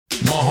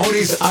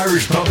Mahoney's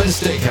Irish Pub and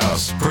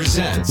Steakhouse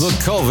presents the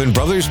Colvin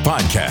Brothers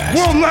Podcast.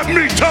 Well, let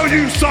me tell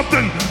you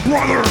something,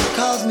 brother.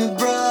 Calls me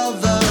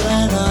brother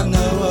and I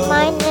know.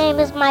 My name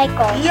is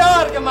Michael.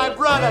 Jorg, my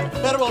brother,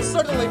 there will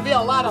certainly be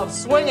a lot of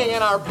swinging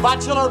in our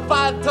bachelor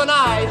pad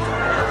tonight.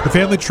 The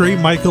family tree,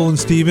 Michael and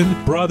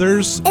Stephen,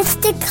 brothers. It's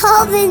the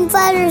Colvin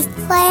Brothers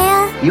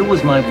player. You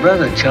was my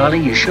brother, Charlie.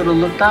 You should have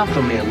looked out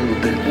for me a little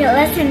bit. You're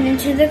listening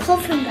to the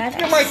Colvin Brothers.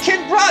 You're my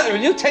kid brother,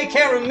 and you take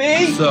care of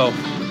me. So,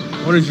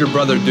 what does your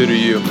brother do to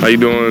you? How you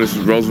doing? This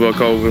is Roosevelt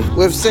Colvin.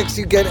 With 6,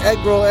 you get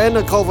Egg Roll and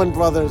the Colvin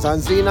Brothers on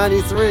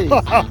Z93.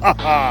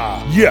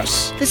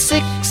 Yes. The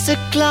 6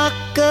 o'clock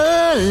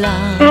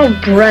alarm. Oh,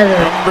 brother.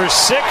 Number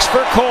 6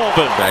 for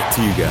Colvin. Back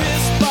to you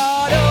guys.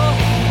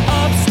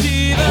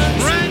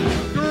 Brent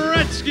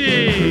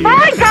Gretzky.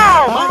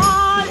 Michael!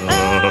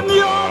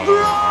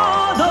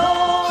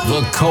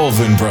 The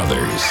Colvin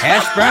Brothers.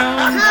 Hash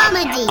brown.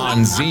 Comedy.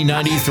 On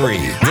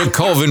Z93. The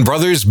Colvin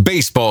Brothers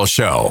Baseball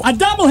Show. A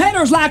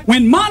doubleheader is like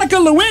when Monica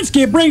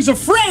Lewinsky brings a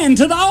friend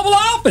to the Oval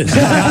Office.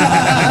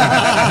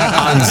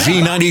 On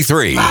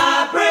Z93.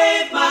 My brave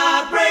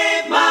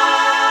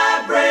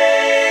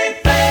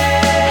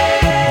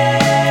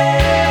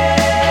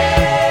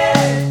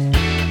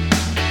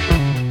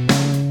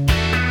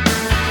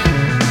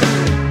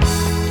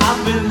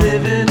I've been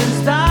living in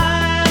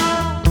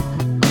style,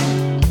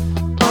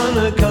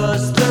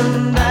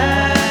 unaccustomed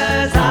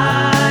as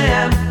I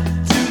am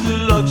to the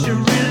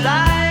luxury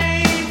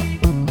life.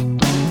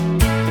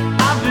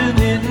 I've been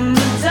hitting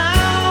the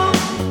town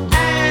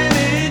and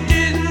it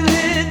didn't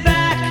hit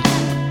back.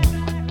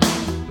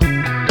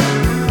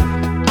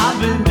 I've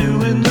been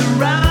doing the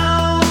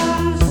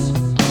rounds,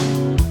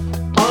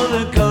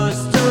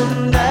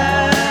 unaccustomed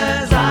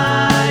as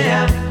I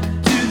am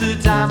to the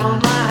time on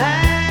my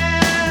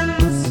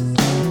hands.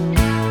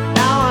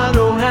 Now I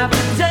don't have to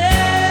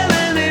tell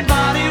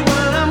anybody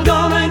when I'm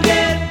gonna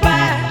get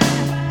back.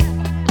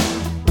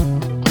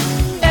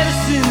 Ever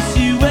since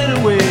you went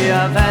away,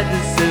 I've had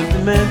this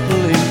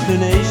sentimental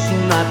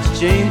inclination not to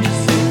change a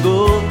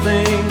single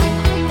thing.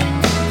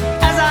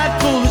 As I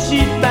pull the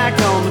sheet back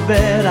on the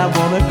bed, I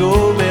wanna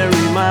go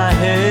bury my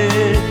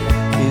head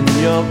in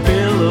your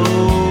pillow.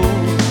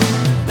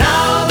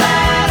 Now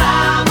that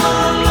I'm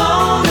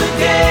alone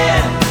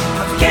again,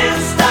 I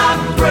can't stop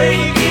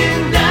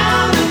breaking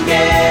down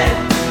again.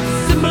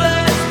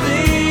 Simplest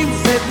things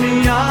set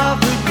me off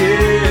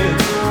again.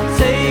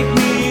 Take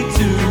me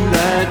to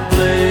that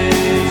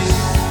place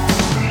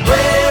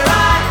where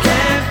I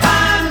can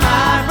find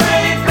my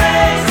brave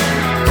face.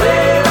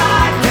 Where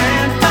I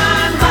can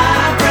find my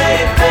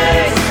brave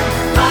face.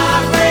 My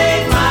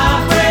brave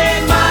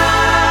face.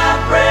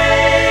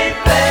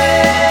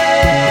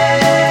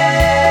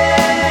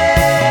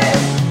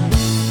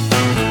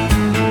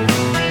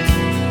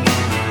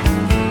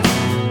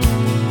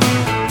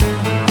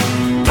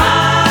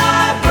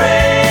 My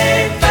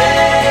brave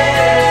face.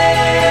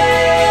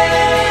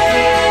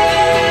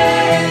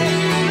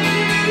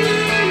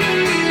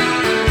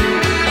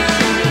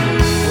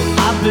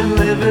 I've been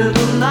living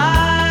the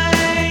life,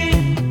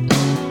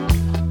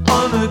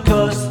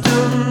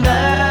 unaccustomed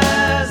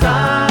as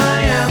I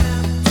am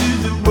to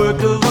the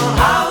work of a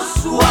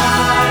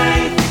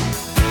housewife.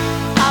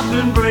 I've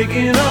been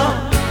breaking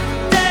up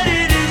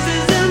daddy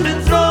dishes and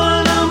been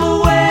throwing them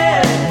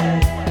away.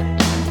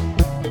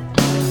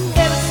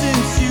 Ever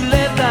since you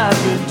left, I've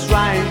been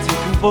trying to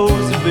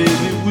compose it,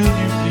 baby. Will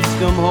you please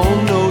come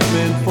home? Note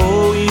meant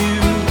for you.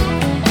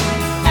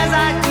 As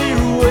I clear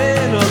away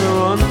another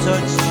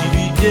untouched TV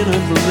dinner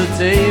from the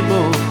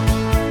table,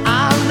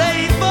 I'm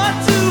late for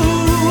two.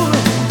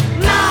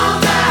 Now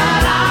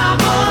that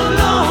I'm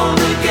alone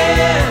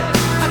again,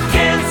 I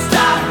can't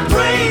stop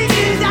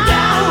breaking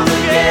down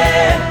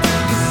again.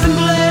 The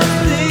simplest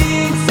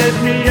things set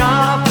me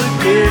off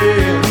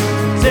again.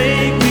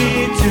 Take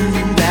me to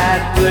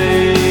that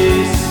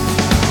place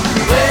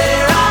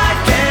where I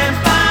can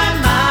find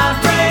my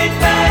brave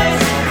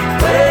face.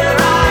 Where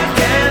I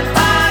can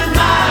find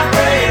my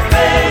brave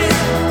face.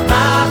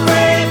 My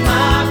brave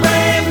face.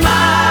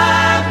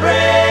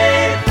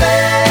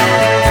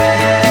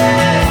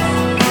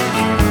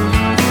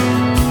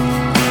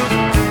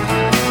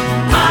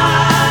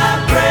 My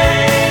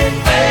brave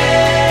face.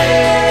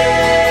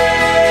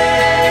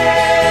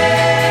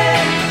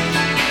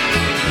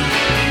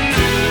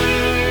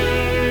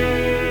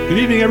 Good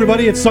evening,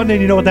 everybody. It's Sunday,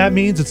 and you know what that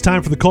means. It's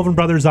time for the Colvin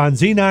Brothers on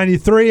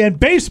Z93, and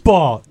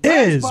baseball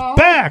is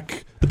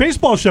back. The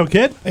baseball show,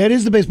 kid. It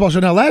is the baseball show.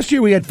 Now, last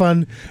year we had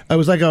fun. It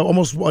was like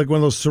almost like one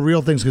of those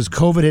surreal things because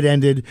COVID had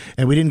ended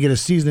and we didn't get a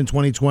season in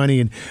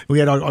 2020. And we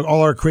had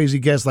all our crazy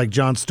guests like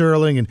John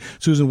Sterling and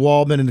Susan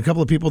Waldman and a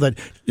couple of people that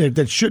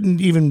shouldn't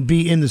even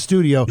be in the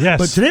studio. Yes.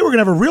 But today we're going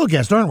to have a real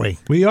guest, aren't we?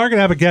 We are going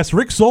to have a guest,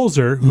 Rick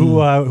Zolzer,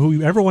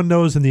 who everyone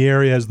knows in the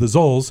area as the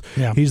Zols.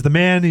 Yeah. He's the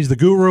man. He's the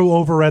guru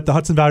over at the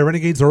Hudson Valley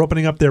Renegades. They're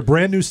opening up their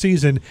brand new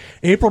season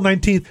April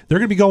 19th. They're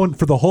going to be going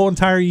for the whole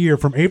entire year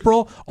from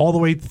April all the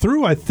way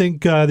through, I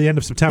think, the end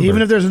of September.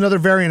 Even if there's another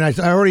variant,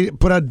 I already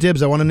put out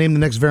dibs. I want to name the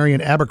next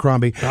variant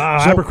Abercrombie.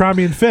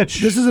 Abercrombie and Fitch.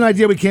 This is an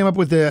idea we came up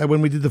with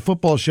when we did the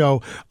football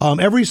show.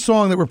 Every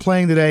song that we're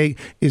playing today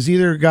is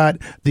either got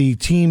the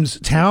team's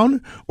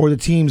town or the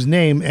team's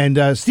name.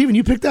 And Steven,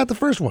 you picked out the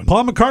first one.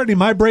 Paul McCartney,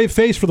 My Brave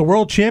Face for the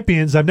World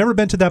Champions. I've never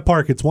been to that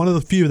park. It's one of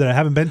the few that I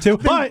haven't been to.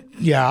 But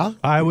yeah,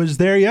 I was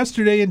there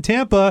yesterday in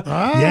Tampa.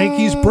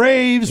 Yankees,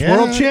 Braves,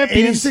 World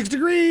Champions. 86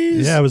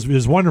 degrees. Yeah, it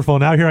was wonderful.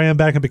 Now here I am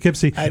back in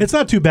Poughkeepsie. It's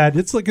not too bad.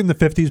 It's like in the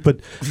 50s, but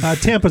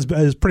Tampa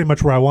is pretty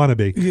much where I want to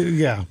be.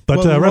 Yeah.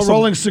 But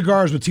rolling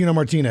cigars with Tino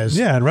Martinez.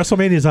 Yeah, and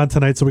WrestleMania is on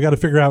tonight, so we got to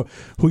figure out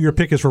who your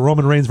pick is for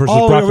Roman Reigns versus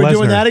Brock Lesnar. Oh, are we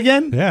doing that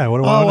again? Yeah. What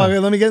do I want? Okay,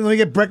 let me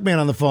get Breckman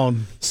on the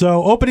phone.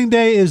 So opening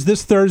day is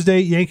this Thursday.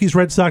 Yankees,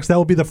 Red Sox. That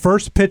will be the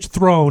first pitch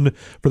thrown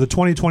for the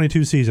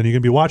 2022 season. You're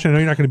going to be watching. I know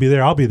you're not going to be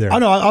there. I'll be there. Oh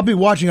no, I'll be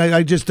watching.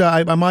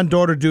 I'm on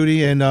daughter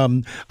duty, and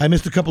I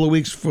missed a couple of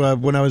weeks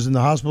when I was in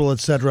the hospital,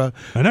 etc.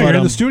 I know you're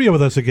in the studio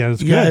with us again.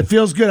 It's yeah, good. it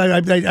feels good.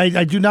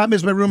 I do not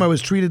miss my room. I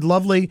was treated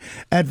lovely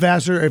at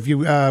Vassar. If you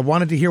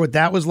wanted to hear what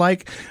that was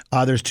like,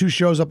 there's 2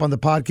 shows up on the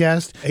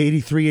podcast,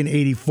 83 and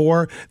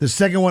 84. The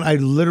second one, I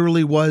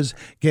literally was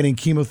getting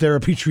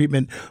chemotherapy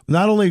treatment,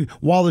 not only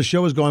while the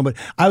show was going, but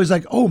I was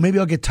like, oh, maybe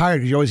I'll get tired,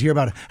 because you always hear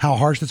about how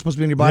harsh that's supposed to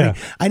be on your body. Yeah.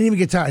 I didn't even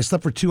get tired. I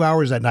slept for 2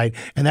 hours that night,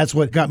 and that's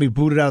what got me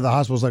booted out of the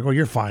hospital. I was like, oh,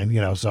 you're fine,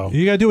 so.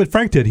 You got to do what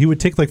Frank did. He would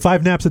take like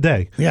 5 naps a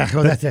day. Yeah,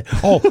 that's it.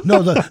 Oh,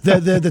 no, the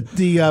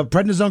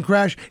prednisone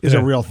crash is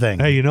a real thing.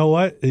 Hey, you know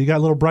what? You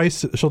got little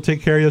Bryce. She'll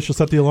take care of you. She'll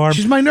set the alarm.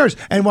 She's my nurse.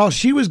 And while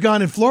she was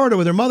gone in Florida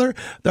with her mother,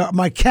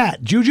 my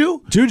cat,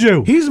 Juju,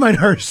 he's my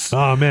nurse.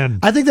 Oh, man.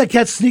 I think that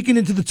cat's sneaking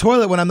into the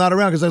toilet when I'm not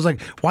around, because I was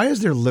like, why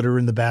is there litter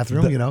in the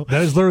bathroom,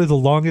 That is literally the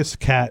longest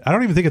cat. I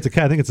don't even think it's a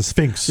cat. I think it's a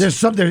Sphinx. There's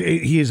something.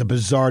 He is a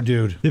bizarre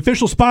dude. The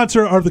official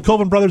sponsor of the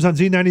Colvin Brothers on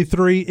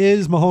Z93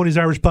 is Mahoney's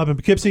Irish Pub in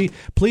Poughkeepsie.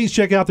 Please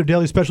check out their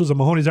daily specials at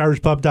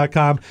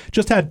Mahoney'sIrishPub.com.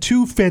 Just had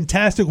 2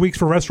 fantastic weeks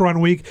for Restaurant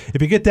Week.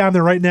 If you get down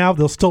there right now,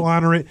 they'll still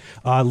honor it.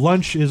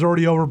 Lunch is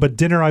already over, but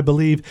dinner, I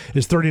believe,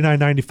 is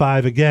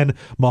 $39.95. Again,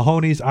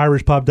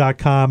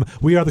 Mahoney'sIrishPub.com.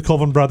 We are the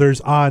Colvin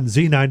Brothers on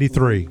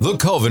Z93. The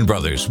Colvin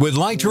Brothers would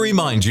like to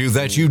remind you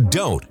that you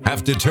don't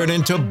have to turn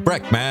into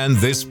Breckman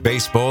this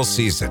baseball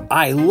season.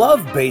 I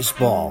love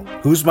baseball.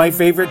 Who's my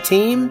favorite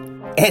team?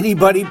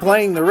 Anybody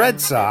playing the Red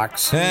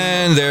Sox.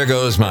 And there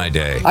goes my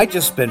day. I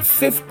just spent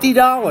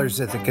 $50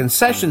 at the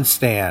concession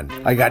stand.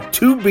 I got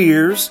 2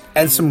 beers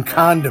and some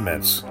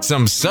condiments.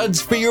 Some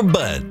suds for your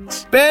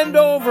buds. Bend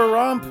over,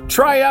 Rump.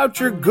 Try out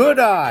your good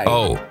eye.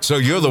 Oh, so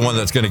you're the one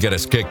that's going to get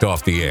us kicked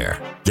off the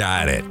air.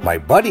 Got it. My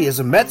buddy is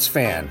a Mets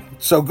fan,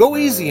 so go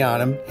easy on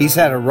him. He's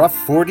had a rough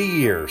 40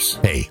 years.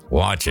 Hey,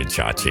 watch it,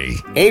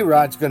 Chachi.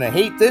 A-Rod's going to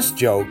hate this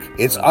joke.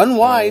 It's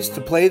unwise to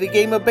play the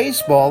game of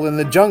baseball in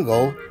the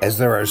jungle, as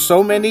there are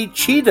so many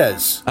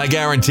cheetahs. I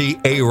guarantee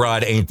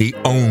A-Rod ain't the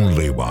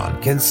only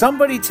one. Can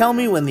somebody tell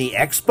me when the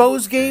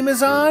Expos game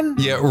is on?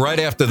 Yeah,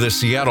 right after the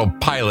Seattle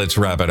Pilots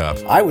wrap it up.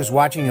 I was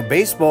watching a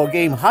baseball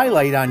game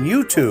highlight on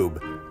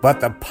YouTube, but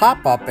the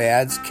pop-up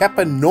ads kept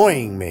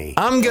annoying me.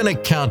 I'm gonna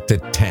count to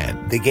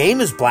 10. The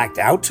game is blacked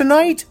out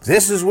tonight?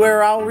 This is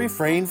where I'll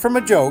refrain from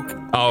a joke.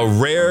 A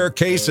rare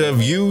case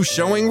of you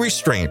showing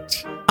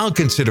restraint. I'll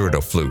consider it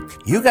a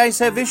fluke. You guys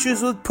have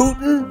issues with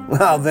Putin?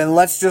 Well, then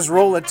let's just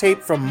roll a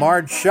tape from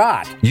Marge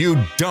Schott.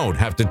 You don't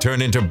have to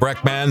turn into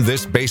Breckman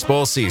this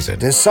baseball season.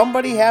 Does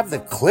somebody have the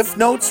cliff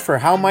notes for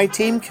how my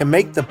team can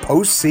make the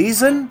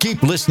postseason?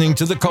 Keep listening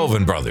to the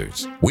Colvin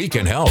Brothers. We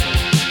can help.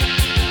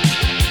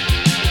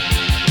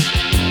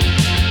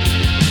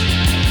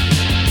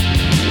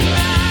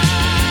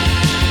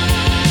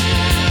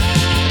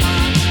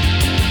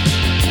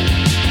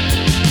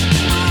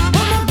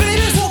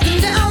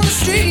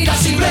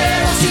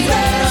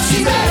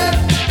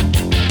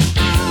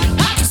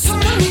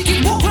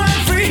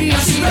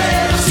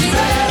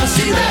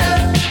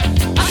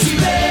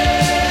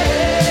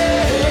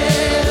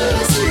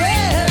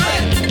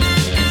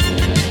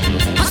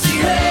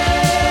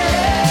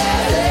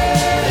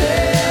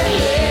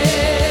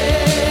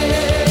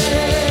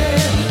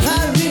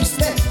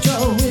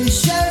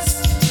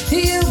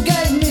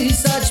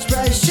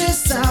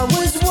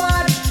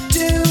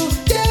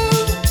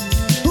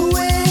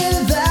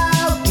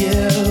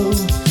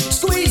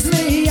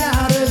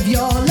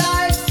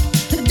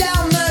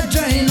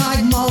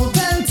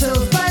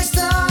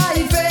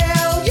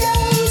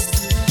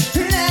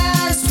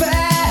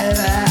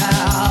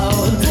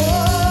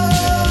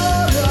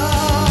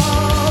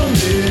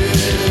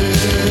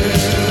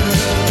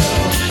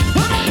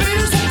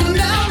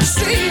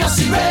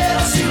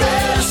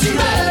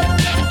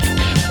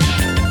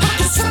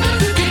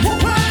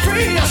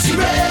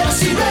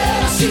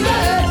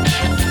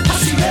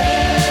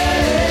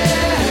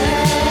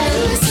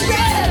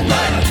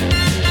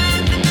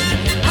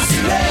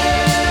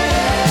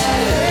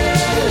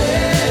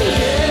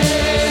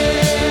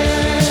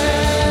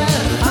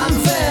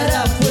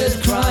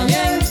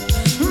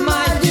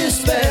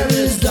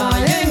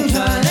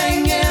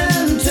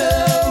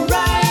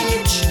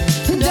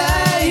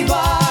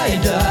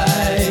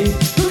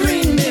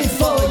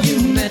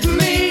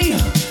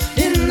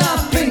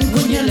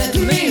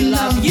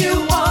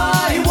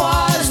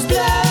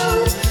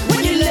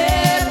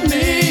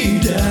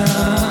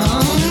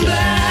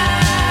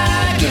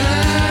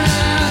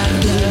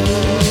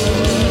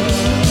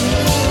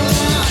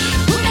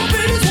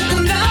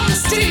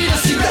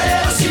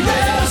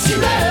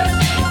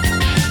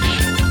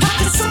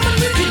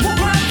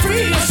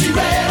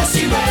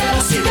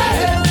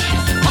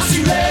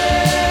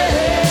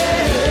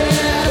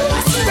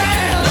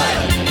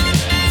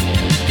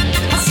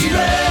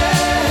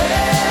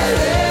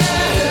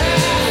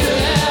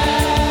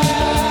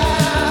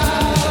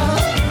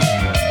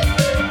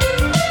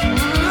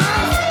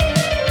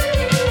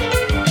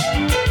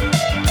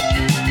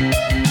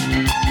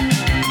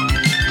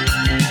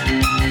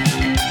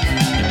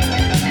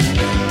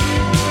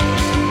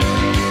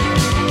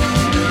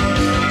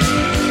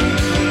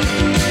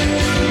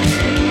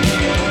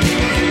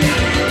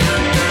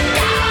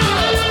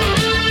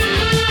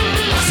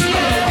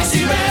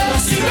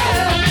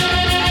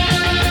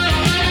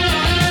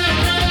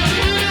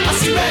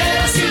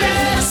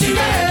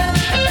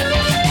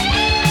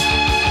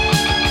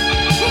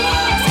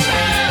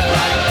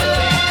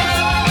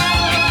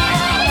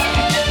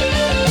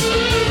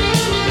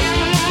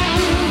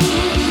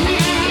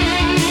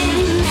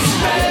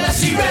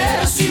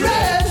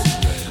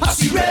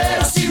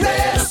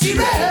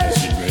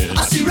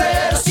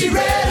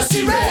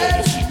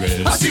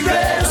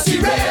 red, I see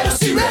red, I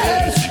see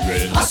red.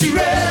 I see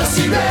red, I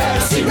see red,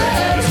 I see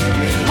red.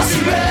 I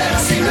see red, I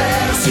see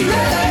red, I see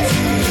red.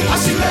 I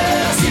see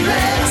red, I see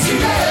red, I see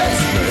red.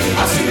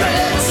 I see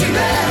red, I see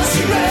red, I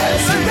see red.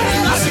 I see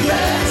red, I see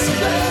red,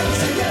 I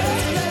see red.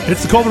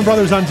 It's the Colvin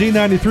Brothers on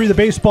Z93, the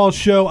baseball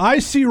show. I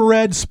see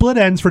red, split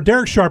ends for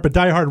Derek Sharp, a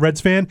diehard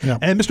Reds fan,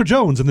 and Mr.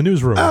 Jones in the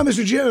newsroom.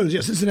 Mr. Jones,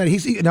 yeah, Cincinnati.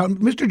 Now,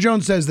 Mr.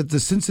 Jones says that the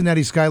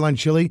Cincinnati Skyline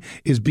chili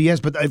is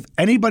BS, but if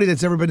anybody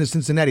that's ever been to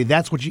Cincinnati,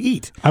 that's what you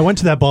eat. I went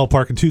to that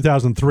ballpark in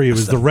 2003. It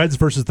was the Reds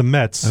versus the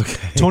Mets.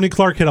 Okay. Tony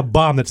Clark hit a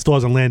bomb that still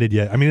hasn't landed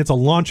yet. I mean, it's a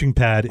launching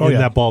pad in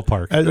that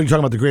ballpark. You're talking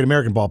about the Great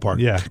American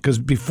Ballpark. Yeah. Because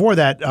before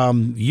that,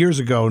 years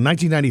ago,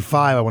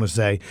 1995, I want to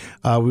say,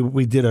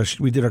 we did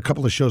a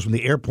couple of shows from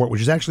the airport,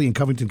 which is actually in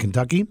Covington,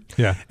 Kentucky.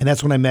 Yeah. And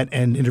that's when I met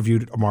and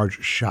interviewed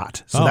Marge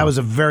Schott. So that was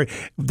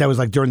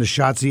like during the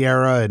Shotzi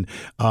era,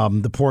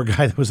 and the poor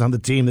guy that was on the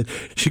team that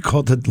she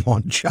called the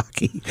lawn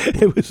jockey.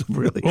 It was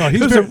really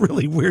a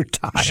really weird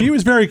time. She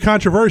was very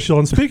controversial.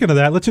 And speaking of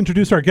that, let's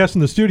introduce our guest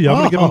in the studio.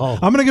 I'm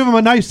going to give him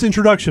a nice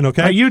introduction,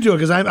 okay? You do it,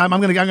 because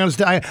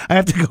I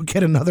have to go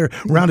get another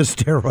round of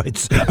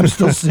steroids. I'm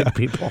still sick,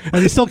 people.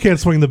 And he still can't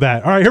swing the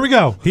bat. All right, here we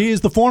go. He is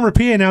the former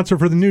PA announcer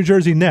for the New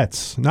Jersey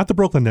Nets. Not the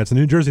Brooklyn Nets, the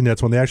New Jersey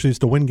Nets, when they actually used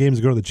to win games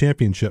and go to the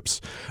championships.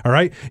 All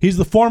right? He's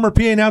the former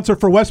PA announcer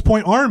for West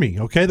Point Army,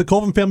 okay? The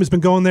Colvin family's been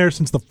going there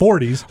since the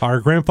 40s. Our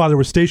grandfather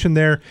was stationed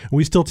there.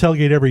 We still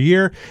tailgate every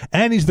year.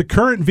 And he's the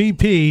current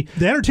VP,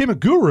 the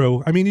entertainment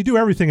guru. I mean, you do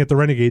everything at the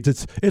Renegades.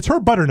 It's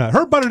Herb Butternut.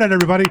 Herb Butternut,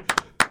 everybody.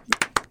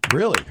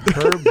 Really?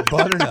 Herb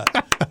Butternut.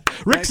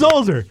 Rick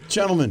Sulzer.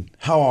 Gentlemen,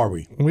 how are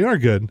we? We are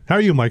good. How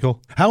are you,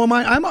 Michael? How am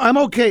I? I'm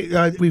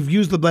okay. We've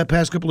used the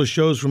past couple of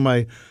shows from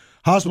my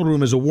hospital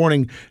room as a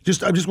warning.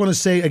 I just want to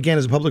say again,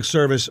 as a public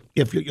service,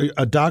 if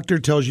a doctor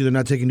tells you they're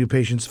not taking new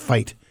patients,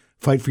 fight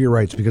for your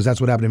rights, because that's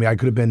what happened to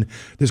me.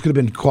 This could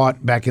have been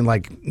caught back in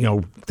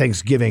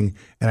Thanksgiving,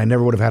 and I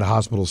never would have had a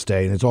hospital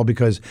stay. And it's all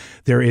because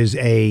there's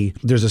a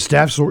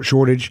staff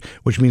shortage,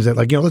 which means that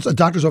a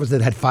doctor's office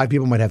that had 5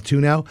 people might have 2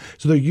 now.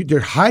 So they're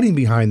hiding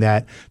behind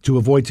that to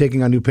avoid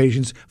taking on new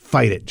patients.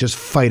 Fight it, just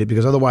fight it,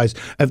 because otherwise,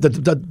 if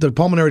the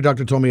pulmonary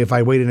doctor told me if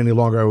I waited any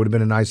longer, I would have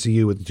been in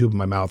ICU with the tube in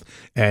my mouth,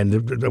 and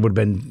it would have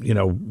been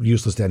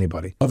useless to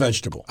anybody. A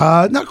vegetable.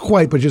 Not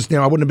quite, but just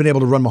I wouldn't have been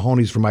able to run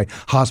Mahoney's from my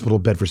hospital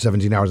bed for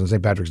 17 hours on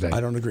St. Patrick's Day. I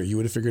don't agree. You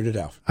would have figured it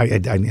out. I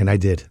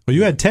did. Well,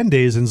 you had 10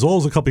 days, and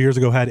Zoles a couple years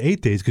ago had 8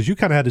 days, because you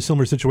kind of had a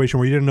similar situation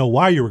where you didn't know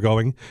why you were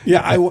going.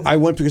 Yeah, I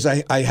went because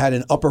I had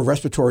an upper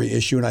respiratory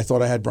issue, and I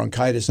thought I had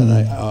bronchitis, and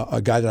a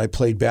guy that I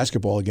played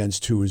basketball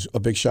against, who was a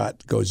big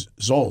shot, goes,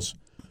 Zoles,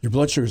 your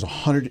blood sugar is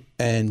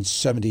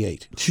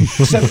 178.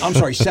 I'm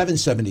sorry,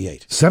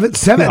 778. 7?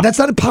 That's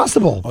not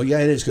impossible. Oh, yeah,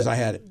 it is, because I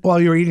had it.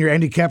 While you were eating your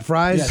Andy Cap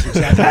fries? Yes,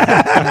 exactly.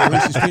 And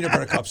Reese's peanut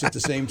butter cups at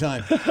the same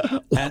time.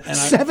 And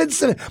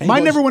 7.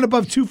 Mine never went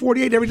above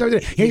 248 every time I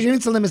did it. Here's your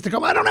insulin, Mr.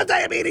 Coleman. I don't have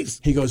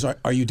diabetes. He goes,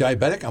 are you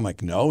diabetic? I'm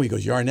like, no. He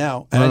goes, you are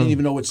now. And I didn't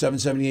even know what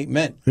 778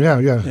 meant. Yeah.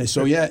 And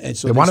so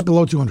they wound up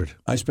below 200.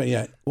 I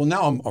spent, well,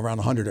 now I'm around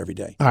 100 every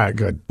day. All right,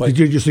 good. But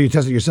so you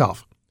tested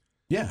yourself?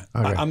 Yeah.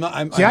 Okay.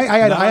 I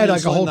had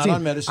like a whole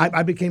team. Medicine.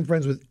 I became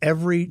friends with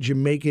every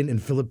Jamaican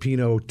and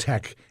Filipino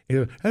tech.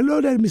 Hello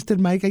there, Mr.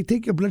 Mike. I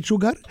take your blood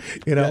sugar.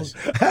 Yes.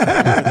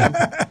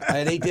 I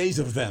had 8 days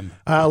of them.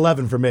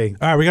 11 for me.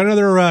 All right, we got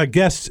another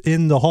guest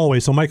in the hallway.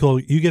 So, Michael,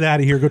 you get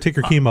out of here. Go take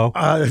your chemo.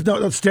 No,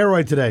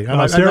 steroid today. I'm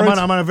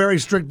on a very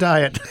strict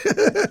diet.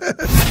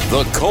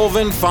 The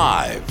Colvin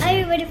 5. Are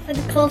you ready for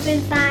the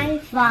Colvin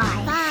 5?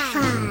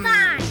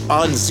 5.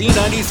 On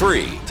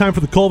Z93. Time for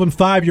the Colvin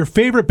 5. Your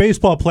favorite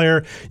baseball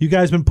player you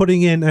guys been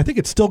putting in. I think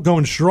it's still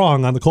going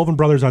strong on the Colvin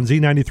Brothers on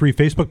Z93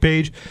 Facebook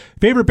page.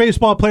 Favorite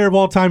baseball player of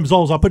all time,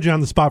 Zoles. I'll put you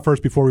on the spot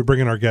first before we bring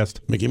in our guest.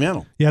 Mickey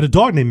Mantle. You had a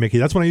dog named Mickey.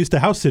 That's when I used to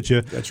house sit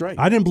you. That's right.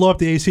 I didn't blow up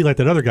the AC like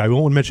that other guy. We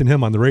won't mention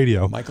him on the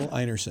radio. Michael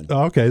Einerson.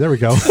 Oh, okay, there we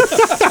go.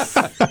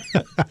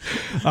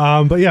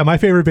 But yeah, my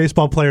favorite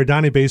baseball player,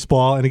 Donnie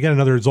Baseball, and again,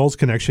 another Zoles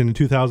connection. In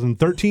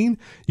 2013,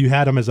 you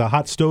had him as a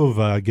hot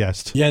stove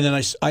guest. Yeah, and then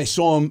I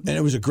saw him, and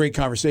it was a great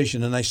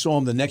conversation, and I saw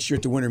him the next year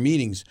at the winter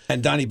meetings,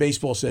 and Donnie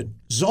Baseball said,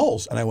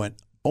 Zoles, and I went,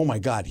 oh my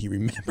God, he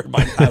remembered.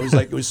 I was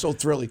like, it was so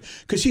thrilling,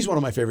 because he's one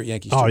of my favorite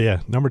Yankees. Oh,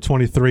 yeah, number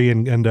 23,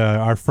 and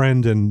our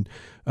friend and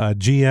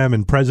GM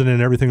and president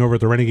and everything over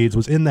at the Renegades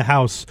was in the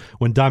house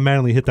when Don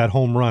Mattingly hit that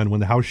home run, when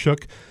the house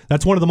shook.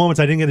 That's one of the moments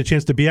I didn't get a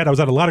chance to be at. I was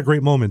at a lot of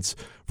great moments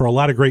for a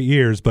lot of great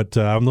years, but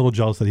I'm a little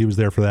jealous that he was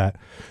there for that.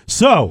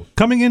 So,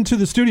 coming into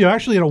the studio,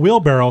 actually in a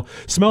wheelbarrow,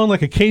 smelling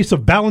like a case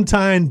of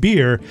Ballantine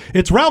beer,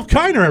 it's Ralph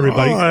Kiner,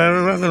 everybody.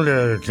 Welcome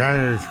to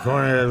Kiner's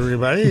Corner,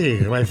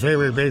 everybody. My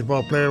favorite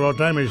baseball player of all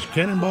time is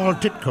Cannonball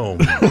Titcomb.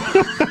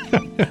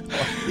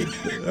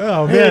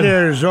 Oh, Hey man.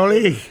 there,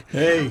 Zoli.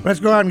 Hey. Let's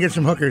go out and get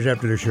some hookers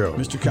after the show.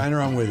 Mr. Kiner,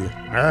 I'm with you.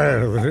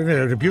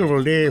 It's a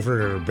beautiful day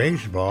for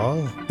baseball.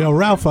 You know,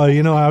 Ralph,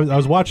 I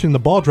was watching the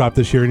ball drop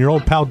this year, and your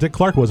old pal Dick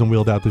Clark wasn't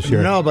wheeled out this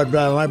year. No, but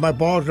my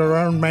balls are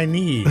around my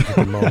knees at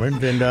the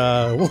moment. And,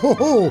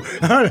 whoa,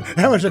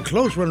 that was a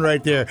close one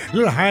right there. A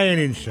little high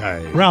and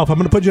inside. Ralph, I'm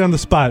going to put you on the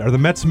spot. Are the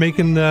Mets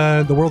making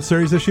the World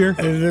Series this year?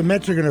 The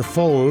Mets are going to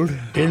fold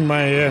in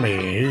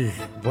Miami.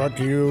 Brought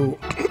to you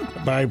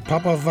by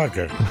Papa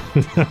Vodka.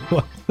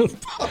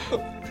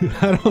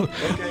 I don't.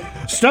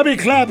 Stubby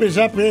Clapp is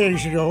up there. He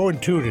should go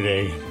 0-2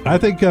 today. I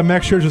think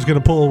Max Scherzer's going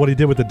to pull what he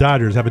did with the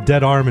Dodgers, have a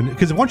dead arm, and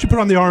because once you put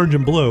on the orange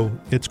and blue,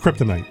 it's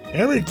kryptonite.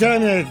 Every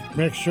time that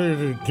Max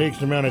Scherzer takes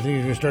them out, I think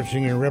he's going to start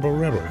singing Rebel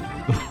Rebel.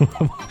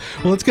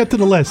 Well, let's get to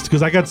the list,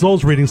 because I got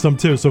Zols reading some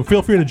too, so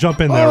feel free to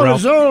jump in there,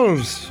 Ralph.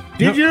 Zols!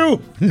 Did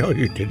you? No,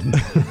 you didn't.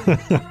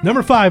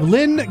 Number 5,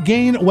 Lynn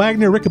Gain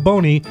Wagner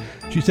Riccoboni.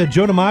 She said,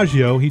 Joe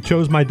DiMaggio, he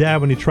chose my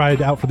dad when he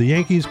tried out for the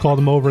Yankees, called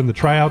him over in the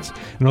tryouts,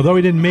 and although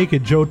he didn't make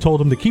it, Joe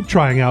told him to keep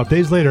trying out.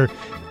 Days later,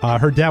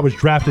 her dad was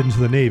drafted into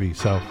the Navy,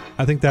 so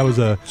I think that was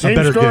a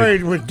better story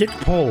gig. with Dick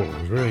Pole.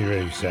 It was really,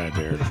 really sad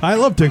there. I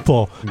love Dick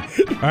Pole. All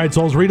right,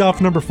 Zols, read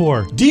off number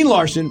 4. Dean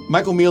Larson,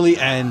 Michael Mealy,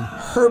 and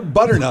Herb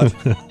Butternut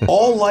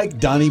all like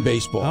Donnie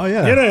Baseball. Oh,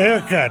 yeah. Get a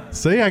haircut.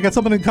 See, I got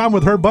something in common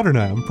with Herb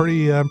Butternut. I'm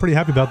pretty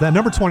happy about that.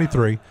 Number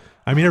 23.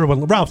 I mean,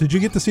 everyone. Ralph, did you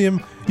get to see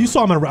him? You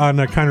saw him on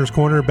Kiner's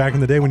Corner back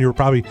in the day when you were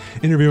probably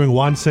interviewing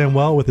Juan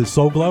Samuel with his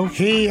Soul Glow.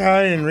 He,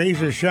 I, and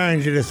Razor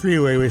Shines did a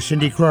three-way with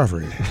Cindy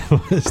Crawford.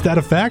 Is that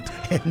a fact?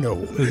 No.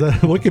 Is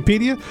that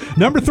Wikipedia?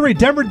 Number 3,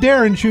 Denver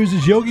Darren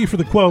chooses Yogi for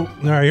the quote.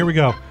 All right, here we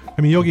go.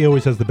 I mean, Yogi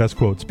always has the best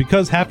quotes.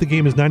 Because half the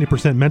game is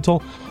 90%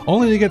 mental,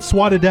 only to get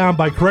swatted down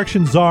by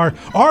correction czar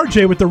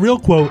RJ with the real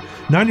quote,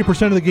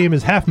 90% of the game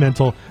is half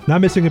mental.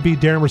 Not missing a beat,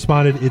 Darren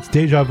responded, it's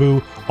deja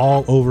vu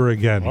all over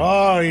again.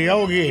 Oh,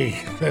 Yogi.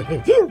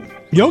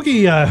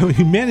 Yogi,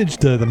 he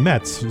managed the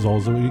Mets.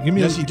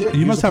 Yes, he did.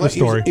 You must have a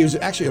story. He was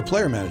actually a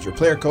player manager,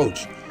 player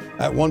coach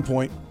at one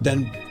point.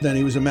 Then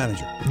he was a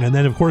manager. And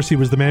then, of course, he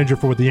was the manager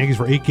for the Yankees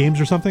for 8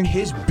 games or something?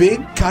 His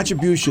big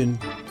contribution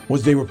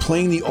was they were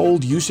playing the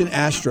old Houston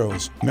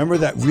Astros. Remember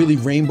that really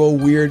rainbow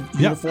weird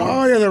uniform?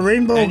 Oh, yeah, the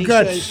rainbow and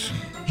guts.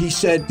 He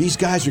said these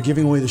guys are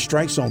giving away the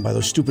strike zone by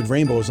those stupid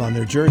rainbows on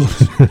their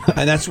jerseys,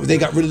 and that's what they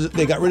got rid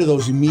of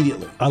those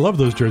immediately. I love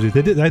those jerseys.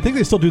 They did. I think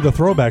they still do the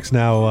throwbacks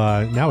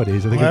now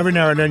nowadays. I think every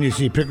now and then you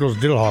see Pickles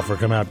Dillhofer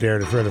come out there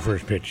to throw the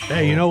first pitch.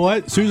 Hey, you know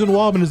what? Susan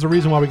Waldman is the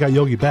reason why we got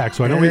Yogi back.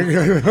 So I know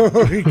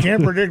he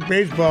can't predict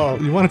baseball.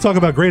 You want to talk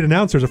about great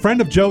announcers? A friend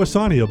of Joe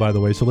Asanio, by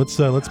the way. So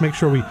let's make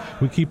sure we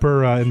keep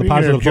her in the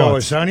positive of Joe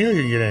thoughts. Asanio,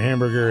 you can get a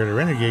hamburger at a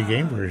Renegade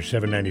game for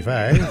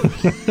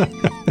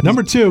 $7.95.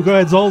 Number 2, go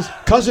ahead, Zols.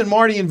 Cousin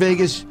Marty in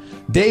Vegas,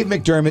 Dave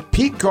McDermott,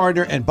 Pete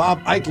Gardner, and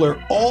Bob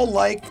Eichler all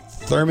like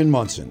Thurman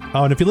Munson.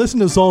 Oh, and if you listen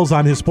to Zols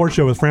on his sports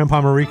show with Fran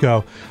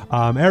Pomerico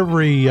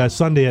every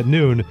Sunday at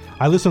noon,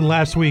 I listened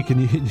last week,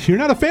 and you're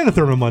not a fan of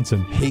Thurman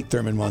Munson. Hate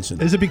Thurman Munson.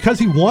 Is it because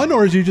he won,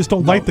 or is you just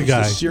don't like the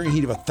guy? It's the searing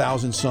heat of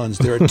 1,000 suns.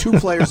 There are 2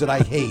 players that I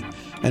hate,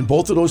 and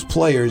both of those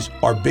players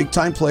are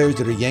big-time players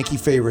that are Yankee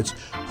favorites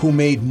who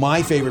made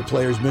my favorite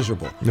players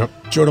miserable. Yep.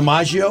 Joe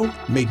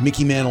DiMaggio made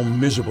Mickey Mantle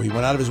miserable. He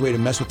went out of his way to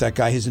mess with that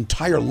guy his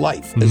entire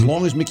life, as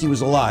long as Mickey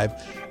was alive.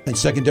 And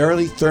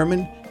secondarily,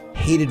 Thurman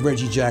hated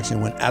Reggie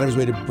Jackson, went out of his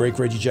way to break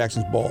Reggie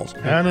Jackson's balls.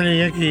 How many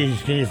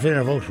Yankees can you fit in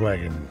a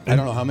Volkswagen? I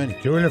don't know how many.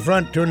 2 in the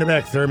front, 2 in the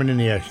back, Thurman in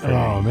the extra.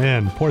 Oh,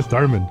 man. Poor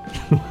Thurman.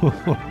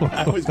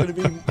 I was going to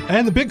be...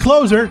 And the big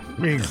closer.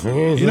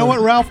 You know what,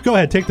 Ralph? Go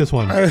ahead. Take this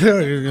one. I was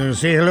going to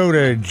say hello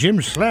to Jim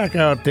Slack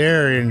out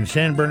there in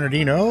San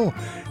Bernardino.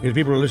 His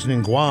people are listening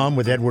in Guam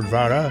with Edward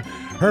Vara.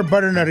 Herb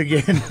Butternut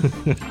again.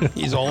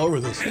 He's all over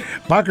this.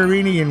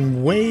 Baccarini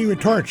and Wave a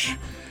Torch.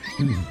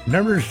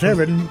 Number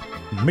 7,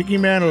 Mickey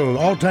Mantle,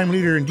 all-time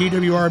leader in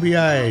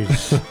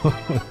DWRBIs.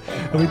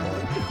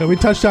 And we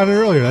touched on it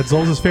earlier. That's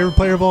Zolz's favorite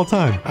player of all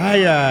time.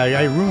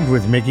 I roomed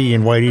with Mickey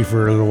and Whitey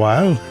for a little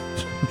while.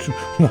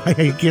 Why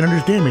you can't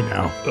understand me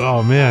now?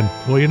 Oh, man.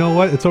 Well, you know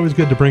what? It's always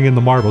good to bring in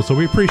the marbles, so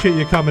we appreciate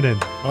you coming in.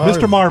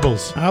 Mr.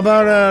 Marbles. How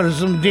about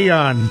some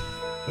Dion?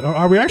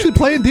 Are we actually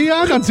playing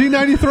Dion on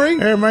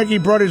Z93? Hey, Mikey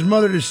brought his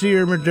mother to see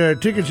her with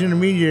tickets in the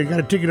media. Got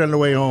a ticket on the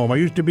way home. I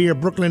used to be a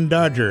Brooklyn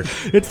Dodger.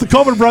 It's the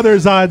Coleman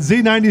Brothers on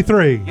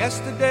Z93.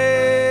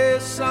 Yesterday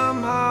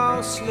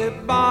somehow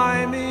slipped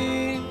by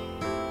me.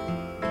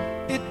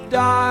 It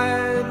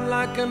died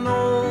like an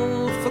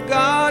old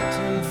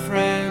forgotten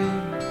friend.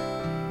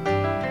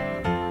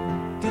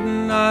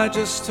 Didn't I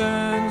just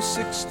turn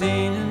 16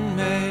 in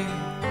May?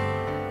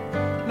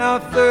 Now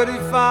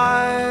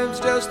 35's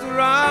just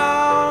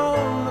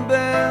around the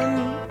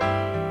bend.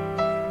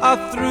 I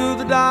threw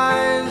the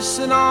dice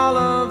in all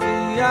of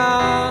the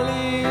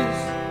alleys.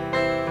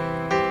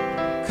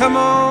 Come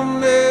on,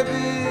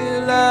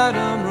 baby, let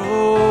 'em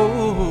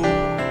roll.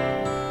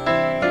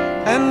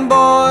 And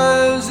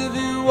boys, if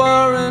you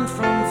weren't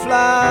from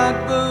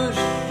Flatbush,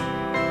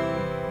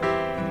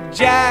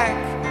 Jack,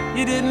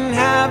 you didn't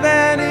have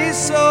any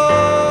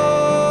soul.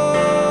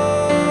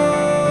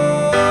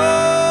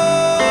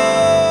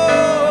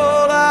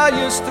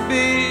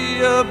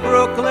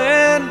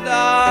 Brooklyn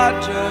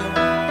Dodger,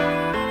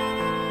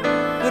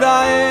 but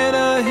I ain't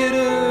a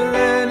hitter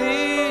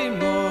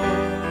anymore.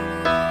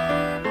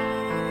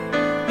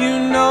 You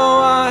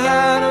know I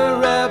had a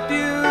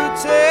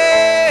reputation.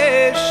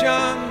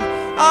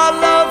 I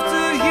love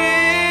to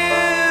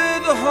hear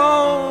the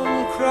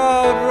home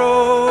crowd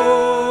roar.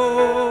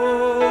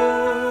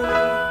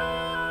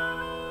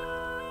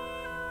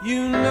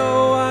 You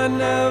know I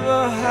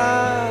never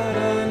had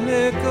a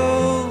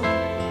nickel,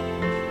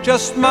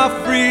 just my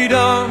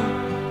freedom,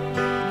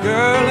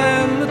 girl,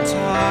 and the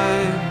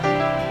time.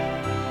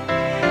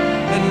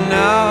 And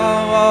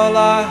now all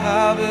I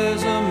have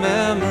is a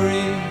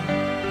memory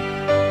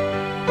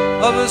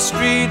of a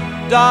street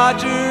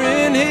dodger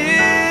in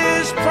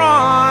his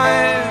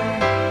prime.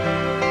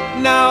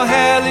 Now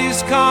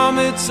Halley's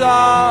comets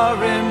are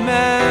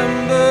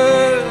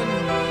remembered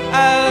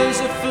as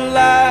a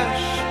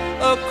flash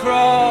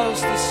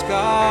across the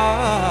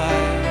sky.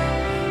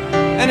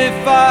 And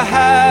if I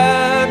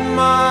had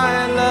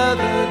my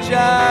leather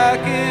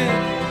jacket,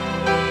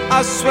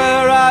 I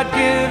swear I'd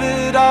give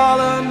it all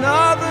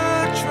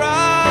another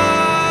try.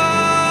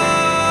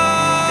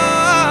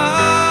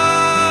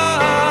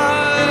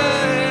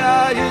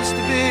 I used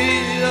to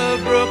be a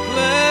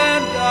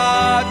Brooklyn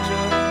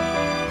Dodger,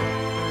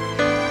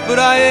 but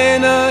I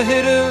ain't a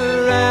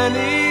hitter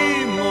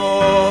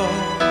anymore.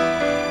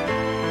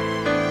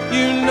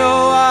 You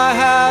know I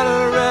had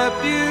a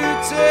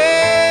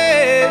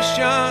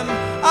reputation.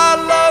 I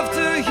love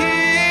to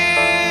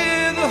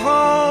hear the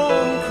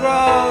home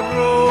crowd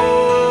roar.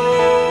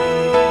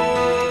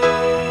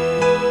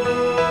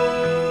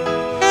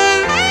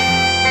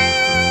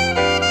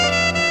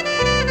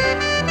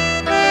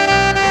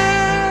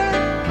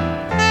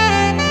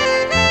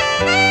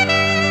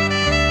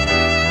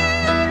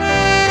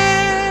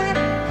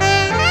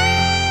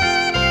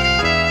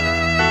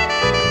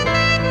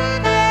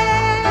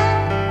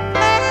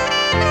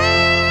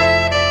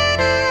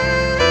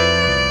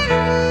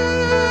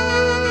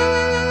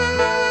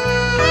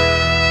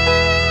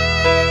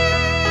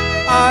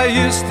 I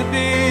used to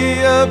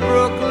be a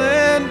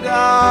Brooklyn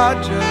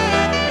Dodger,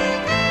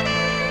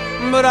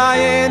 but I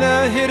ain't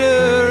a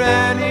hitter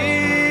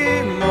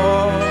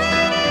anymore.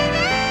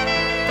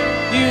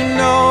 You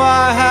know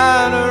I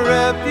had a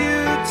reputation.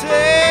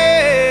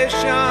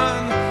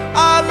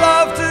 I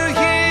love to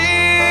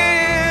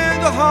hear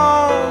the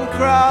home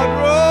crowd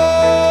roar.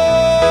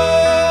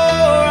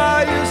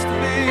 I used to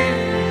be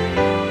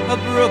a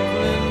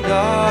Brooklyn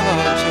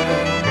Dodger,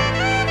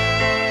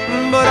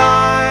 but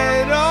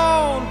I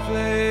don't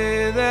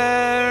play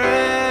there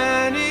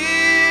anymore.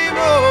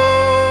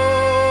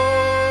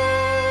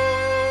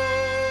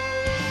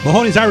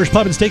 Mahoney's Irish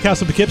Pub and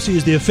Steakhouse in Poughkeepsie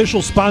is the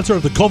official sponsor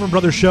of the Colvin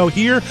Brothers Show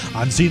here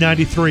on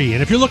Z93.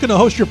 And if you're looking to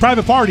host your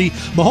private party,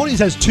 Mahoney's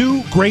has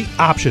two great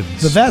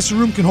options. The Vassar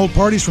Room can hold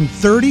parties from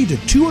 30 to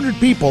 200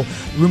 people.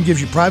 The room gives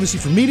you privacy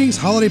for meetings,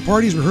 holiday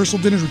parties, rehearsal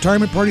dinners,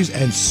 retirement parties,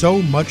 and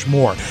so much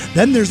more.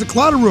 Then there's the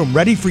Clotter Room,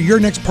 ready for your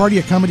next party,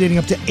 accommodating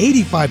up to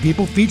 85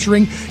 people,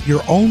 featuring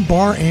your own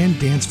bar and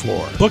dance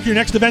floor. Book your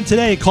next event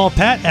today. Call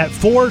Pat at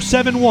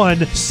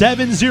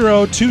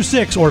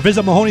 471-7026 or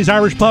visit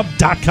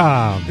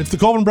Mahoney'sIrishPub.com. It's the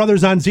Colvin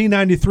Brothers on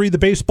Z93, the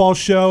baseball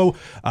show.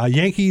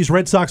 Yankees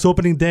Red Sox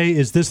opening day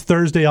is this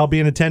Thursday. I'll be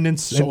in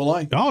attendance. So will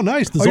I. Oh,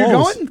 nice. The You're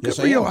Zols. going? Good Yes,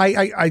 for I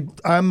you.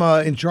 I'm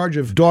in charge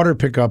of daughter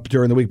pickup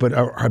during the week, but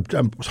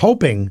I'm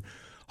hoping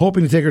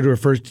to take her to her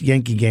first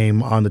Yankee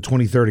game on the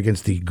 23rd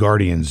against the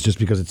Guardians, just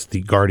because it's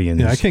the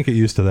Guardians. Yeah, I can't get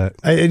used to that.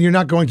 And you're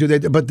not going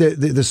to. But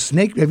the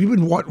snake, have you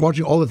been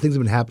watching all the things that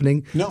have been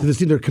happening? No.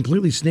 They're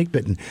completely snake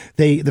bitten.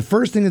 The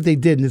first thing that they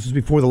did, and this was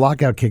before the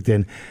lockout kicked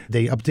in,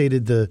 they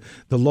updated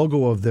the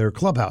logo of their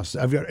clubhouse.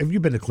 Have you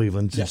been to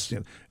Cleveland? Yes.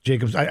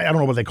 Jacobs, I don't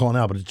know what they call it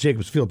now, but it's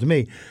Jacobs Field to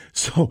me.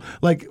 So,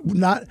 like,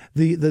 not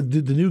the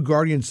new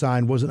Guardian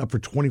sign wasn't up for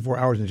 24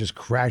 hours and it just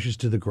crashes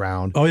to the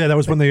ground. Oh, yeah, that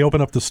was when they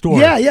opened up the store.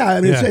 Yeah. I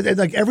mean, it's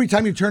like every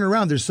time you turn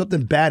around, there's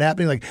something bad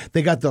happening. Like,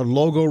 they got the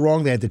logo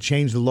wrong. They had to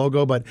change the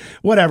logo, but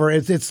whatever.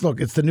 It's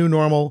the new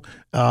normal.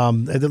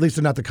 At least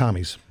they're not the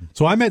commies.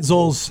 So I met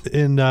Zols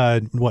in,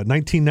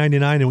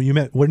 1999, and you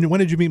met, when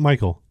did you meet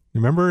Michael?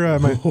 Remember?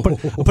 I'm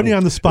putting you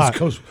on the spot.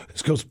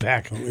 This goes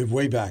back.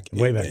 Way back.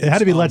 It had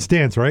to be Let's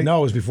Dance, right? No,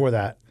 it was before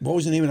that. What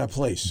was the name of that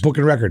place? Book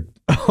and Record.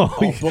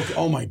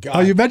 Oh my God. Oh,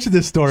 you mentioned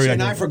this story.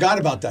 And I forgot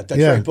about that.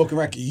 That's right, Book and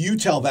Record. You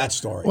tell that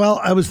story.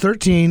 Well, I was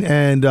 13,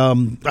 and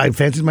I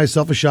fancied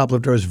myself a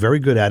shoplifter. I was very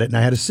good at it, and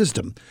I had a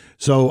system.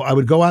 So I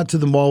would go out to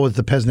the mall with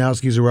the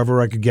Pesnowskis or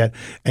whoever I could get,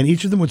 and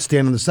each of them would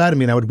stand on the side of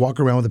me, and I would walk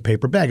around with a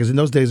paper bag, because in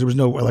those days there was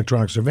no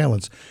electronic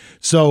surveillance.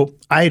 So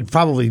I had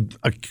probably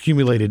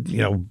accumulated,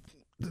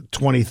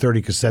 20,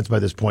 30 cassettes by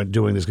this point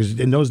doing this, because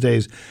in those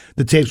days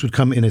the tapes would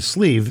come in a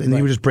sleeve and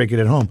you would just break it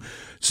at home.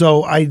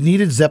 So I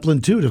needed Zeppelin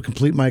 2 to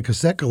complete my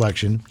cassette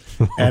collection,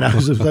 and I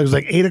was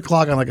like 8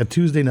 o'clock on like a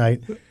Tuesday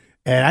night,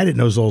 And I didn't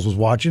know Zoles was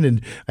watching,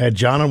 and I had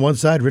John on one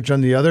side, Rich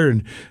on the other,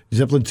 and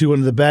Zeppelin 2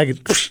 under the bag.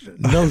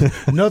 And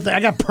I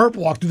got perp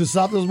walked through the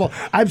South Hills Mall.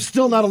 I'm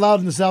still not allowed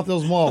in the South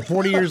Hills Mall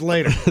 40 years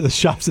later. The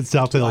shops at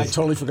South Hills. I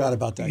totally forgot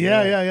about that.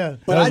 Yeah.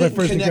 But I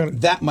didn't connect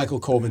that Michael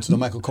Coven to the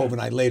Michael Coven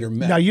I later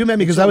met. Now, you met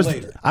me because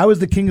I was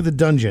the king of the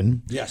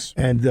dungeon. Yes.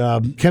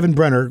 And Kevin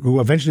Brenner, who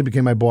eventually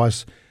became my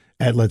boss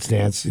at Let's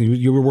Dance,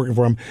 you were working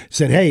for him,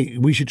 said, hey,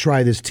 we should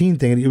try this teen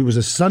thing. And it was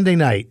a Sunday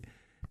night.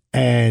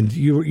 And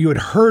you had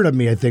heard of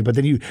me, I think, but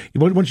then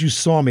once you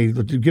saw me,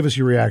 give us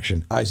your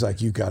reaction. I was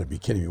like, you got to be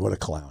kidding me. What a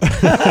clown.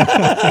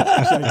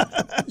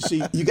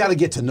 See, you got to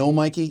get to know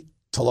Mikey,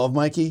 to love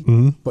Mikey,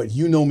 but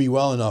you know me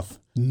well enough.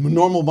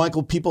 Normal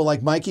Michael people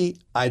like Mikey,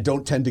 I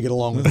don't tend to get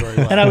along with very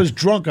well. And I was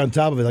drunk on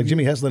top of it. Like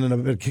Jimmy Heslin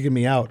ended up kicking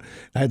me out.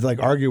 I had to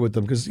like argue with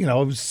them because, I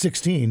was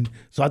 16,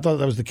 so I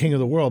thought I was the king of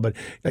the world. But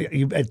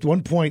at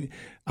one point,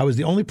 I was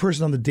the only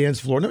person on the dance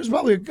floor, and it was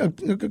probably a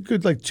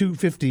good like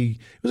 250. It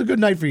was a good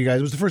night for you guys.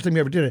 It was the first time you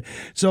ever did it.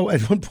 So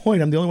at one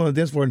point, I'm the only one on the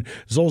dance floor, and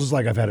Zoles is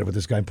like, I've had it with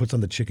this guy, and puts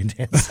on the chicken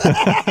dance.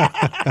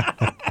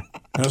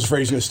 I was afraid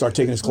he was going to start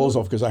taking his clothes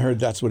off because I heard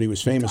that's what he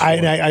was famous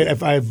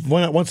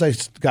for. Once I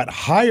got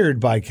hired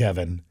by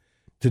Kevin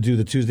to do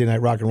the Tuesday night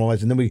rock and roll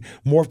nights, and then we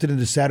morphed it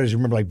into Saturdays.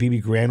 Remember, like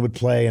BB Grand would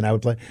play, and I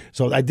would play.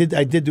 So I did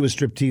do a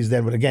striptease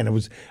then, but again,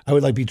 I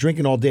would like be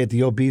drinking all day at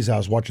the OB's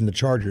house watching the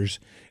Chargers,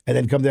 and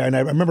then come there. And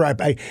I remember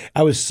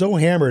I was so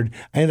hammered,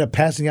 I ended up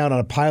passing out on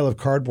a pile of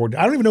cardboard.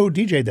 I don't even know who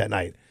DJ'd that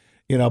night.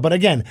 But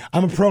again,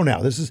 I'm a pro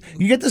now.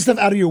 You get this stuff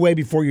out of your way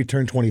before you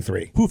turn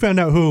 23. Who found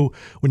out who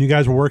when you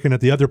guys were working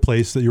at the other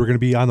place that you were going to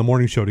be on the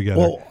morning show together?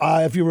 Well,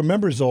 if you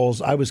remember,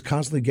 Zoles, I was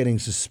constantly getting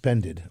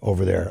suspended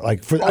over there.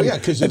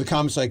 Because of the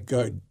comments like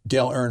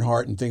Dale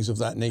Earnhardt and things of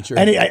that nature.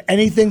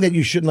 Anything that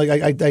you shouldn't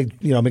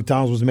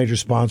McDonald's was a major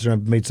sponsor. I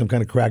made some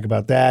kind of crack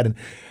about that, and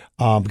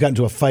got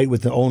into a fight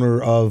with the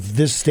owner of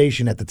this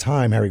station at the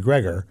time, Harry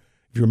Greger.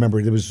 If you remember,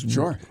 it was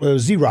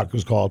Z-Rock it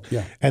was called.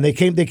 Yeah. And they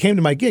came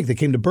to my gig. They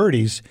came to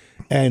Birdie's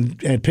and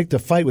picked a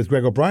fight with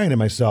Greg O'Brien and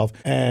myself.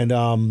 And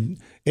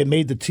it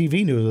made the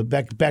TV news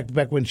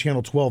back when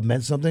Channel 12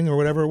 meant something or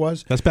whatever it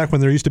was. That's back when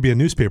there used to be a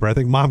newspaper. I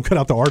think Mom cut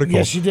out the article.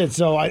 Yes, she did.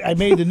 So I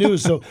made the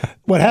news. So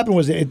what happened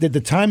was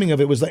the timing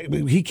of it was like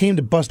he came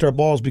to bust our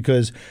balls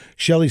because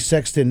Shelley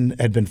Sexton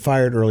had been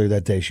fired earlier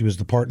that day. She was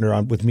the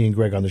partner with me and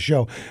Greg on the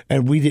show.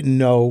 And we didn't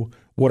know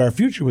what our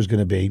future was going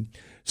to be.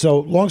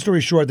 So long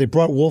story short, they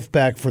brought Wolf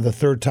back for the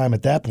third time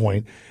at that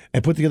point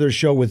and put together a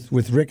show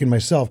with Rick and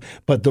myself.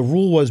 But the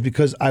rule was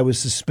because I was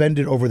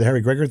suspended over the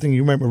Harry Greger thing,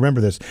 you remember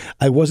this,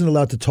 I wasn't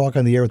allowed to talk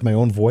on the air with my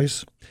own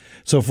voice.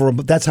 So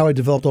that's how I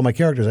developed all my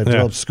characters. I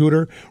developed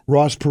Scooter,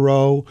 Ross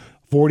Perot,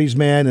 40s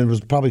Man, and it was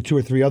probably 2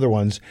 or 3 other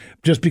ones,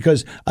 just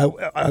because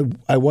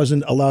I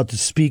wasn't allowed to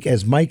speak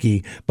as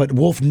Mikey, but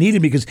Wolf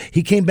needed me because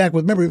he came back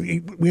with, remember,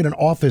 we had an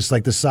office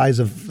like the size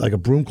of like a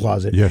broom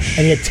closet, and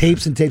he had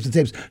tapes and tapes and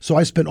tapes, so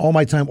I spent all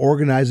my time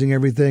organizing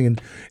everything,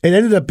 and it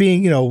ended up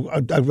being,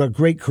 a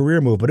great career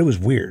move, but it was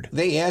weird.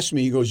 They asked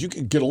me, he goes, you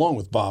can get along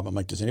with Bob. I'm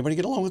like, does anybody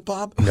get along with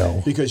Bob?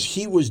 No. Because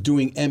he was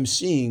doing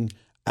MCing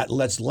at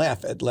Let's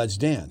Laugh at Let's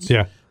Dance.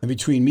 Yeah. And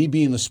between me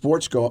being the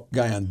sports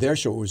guy on their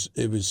show,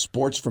 it was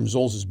sports from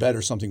Zoles' Bed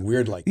or something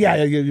weird like that.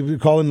 Yeah, you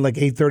call in like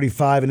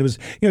 8:35, and it was,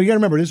 you got to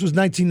remember, this was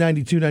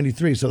 1992,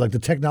 93, so like the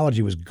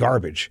technology was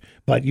garbage.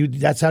 But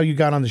that's how you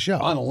got on the show.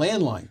 On a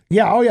landline.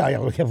 Yeah, I'm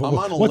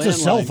on a What's landline. A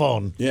cell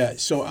phone? Yeah,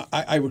 so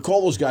I would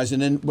call those guys,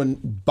 and then when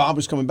Bob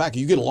was coming back,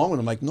 you get along with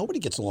him. Like, nobody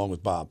gets along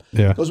with Bob.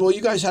 Yeah. He goes, well,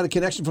 you guys had a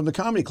connection from the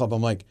comedy club.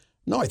 I'm like,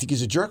 no, I think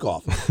he's a jerk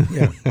off.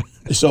 Yeah.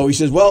 So he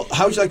says, well,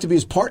 how would you like to be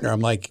his partner? I'm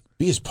like,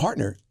 be his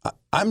partner?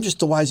 I'm just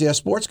the wise ass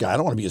sports guy. I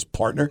don't want to be his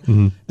partner.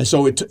 Mm-hmm. And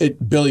so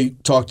Billy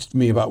talked to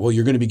me about, well,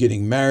 you're going to be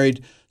getting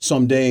married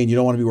someday, and you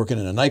don't want to be working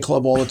in a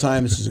nightclub all the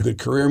time. This is a good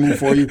career move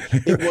for you.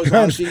 It was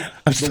honestly,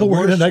 I'm still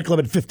working in a nightclub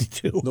at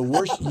 52. The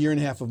worst year and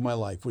a half of my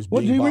life was.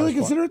 Well, do you really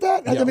consider it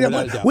that? Yeah, I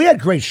mean, we had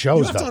great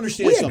shows. You have to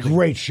understand we something. Had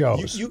great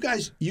shows. You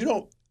guys,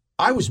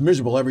 I was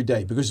miserable every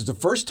day because it's the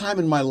first time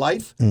in my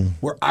life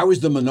where I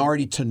was the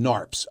minority to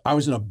NARPs. I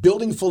was in a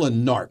building full of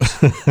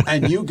NARPs,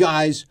 and you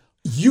guys,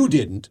 you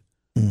didn't.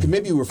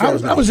 Maybe you were. I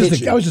was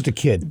just a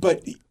kid.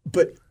 But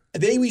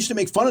they used to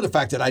make fun of the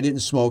fact that I didn't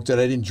smoke, that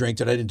I didn't drink,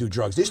 that I didn't do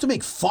drugs. They used to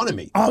make fun of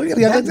me. Oh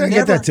yeah, I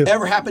get that too.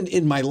 Ever happened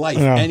in my life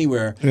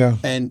anywhere? Yeah.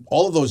 And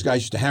all of those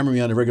guys used to hammer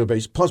me on a regular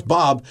basis. Plus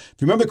Bob, if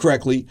you remember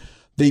correctly,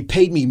 they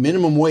paid me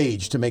minimum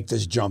wage to make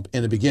this jump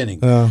in the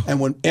beginning.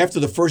 And after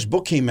the first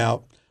book came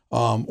out,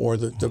 or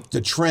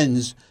the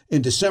trends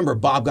in December,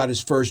 Bob got his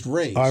first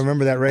raise. I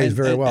remember that raise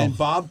very well. And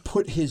Bob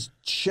put his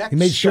check. He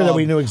made sure that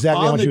we knew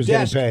exactly how much he was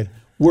getting paid.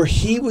 Where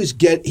he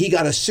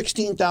got a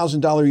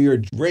 $16,000 a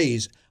year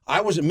raise.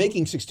 I wasn't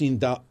making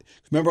 $16,000.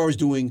 Remember, I was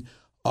doing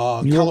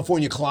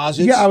California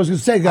Closets. Yeah, I was going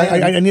to say,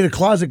 I need a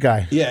closet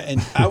guy. Yeah,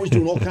 and I was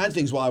doing all kinds of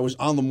things while I was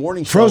on the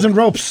morning show. Frozen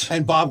ropes.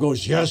 And Bob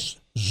goes, yes,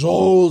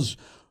 Zoles,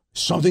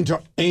 something to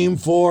aim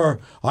for.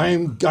 I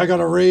got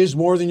to raise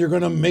more than you're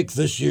going to make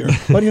this year.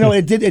 But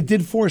it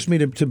did force me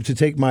to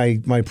take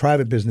my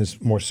private business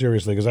more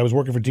seriously, because I was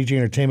working for DJ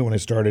Entertainment when I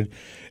started,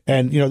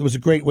 and it was a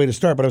great way to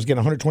start. But I was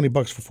getting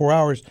 $120 for 4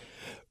 hours,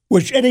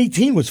 which at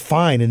 18 was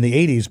fine in the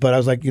 80s. But I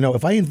was like,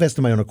 if I invest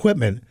in my own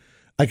equipment,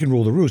 I can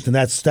rule the roost. And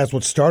that's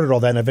what started all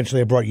that. And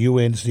eventually I brought you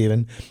in,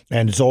 Steven,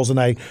 and Zols and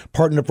I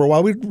partnered up for a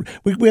while.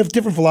 We have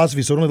different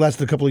philosophies, so it only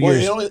lasted a couple of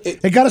years.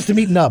 It got us to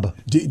meet Nub.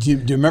 Do you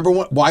remember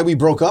why we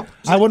broke up?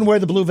 I wouldn't wear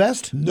the blue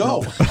vest? No.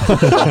 All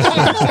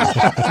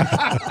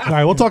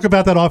right, we'll talk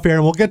about that off air,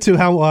 and we'll get to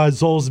how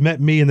Zols met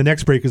me in the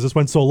next break, because this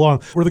went so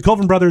long. We're the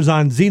Colvin Brothers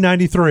on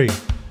Z93.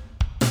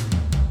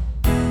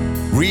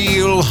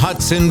 Real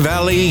Hudson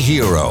Valley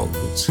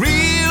heroes. Real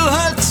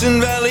Hudson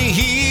Valley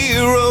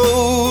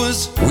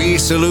heroes. We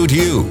salute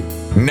you,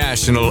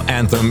 National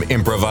Anthem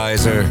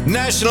improviser.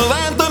 National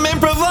Anthem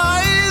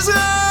improviser!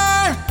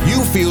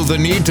 You feel the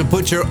need to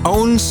put your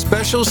own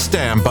special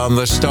stamp on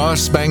the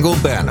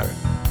Star-Spangled Banner,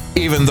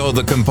 even though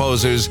the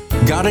composers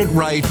got it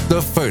right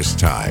the first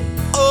time.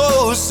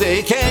 Oh,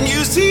 say, can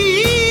you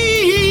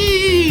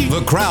see?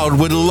 The crowd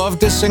would love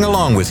to sing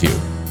along with you,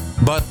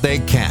 but they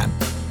can't,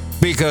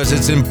 because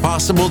it's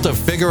impossible to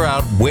figure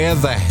out where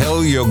the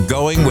hell you're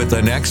going with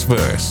the next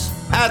verse.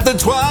 At the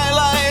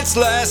twilight's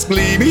last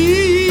gleaming,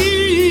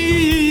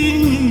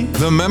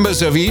 the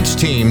members of each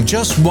team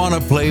just want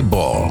to play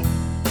ball.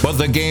 But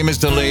the game is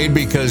delayed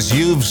because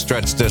you've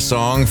stretched a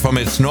song from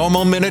its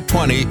normal minute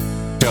 20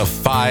 to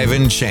 5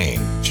 and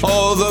change.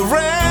 Oh, the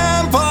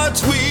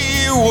ramparts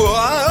we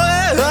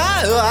wide.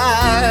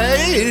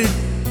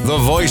 The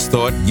voice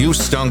thought you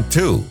stunk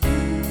too.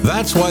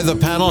 That's why the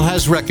panel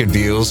has record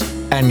deals,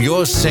 and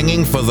you're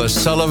singing for the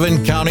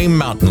Sullivan County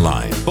Mountain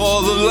Line.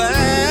 For the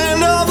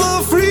land of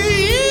the free.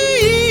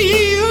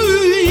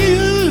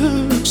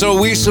 So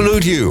we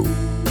salute you,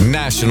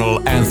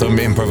 National Anthem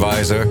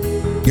improviser.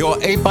 Your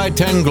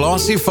 8x10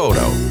 glossy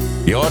photo,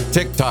 your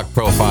TikTok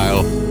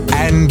profile,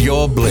 and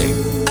your bling.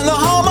 And the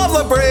home of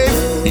the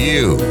brave.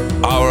 You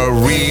are a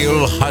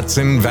real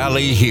Hudson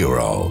Valley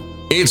hero.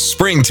 It's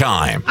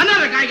springtime.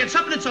 Another guy gets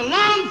up and it's a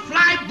long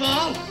fly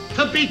ball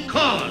to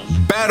because.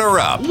 Batter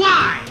up.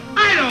 Why?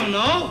 I don't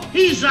know.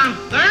 He's on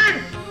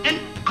third, and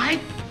I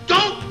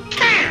don't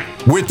care.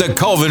 With the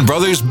Colvin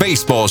Brothers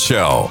Baseball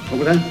Show. What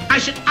was that? I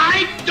said,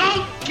 I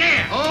don't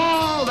care.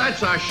 Oh,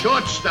 that's a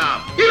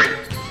shortstop.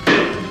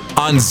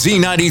 On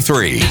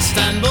Z93.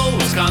 Istanbul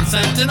was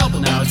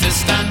Constantinople, now it's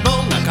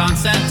Istanbul, not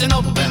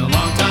Constantinople. Been a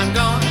long time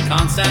gone,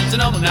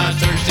 Constantinople, now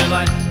it's Turkish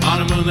delight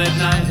on a moonlit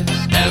night.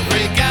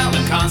 Every gal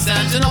in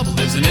Constantinople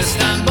lives in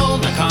Istanbul,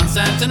 not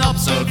Constantinople.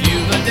 So if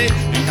you've a date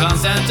in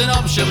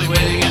Constantinople, she'll be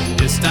waiting in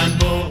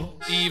Istanbul.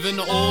 Even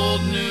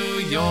old New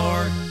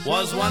York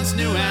was once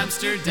New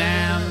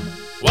Amsterdam.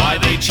 Why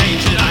they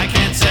changed it, I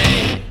can't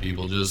say.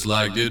 People just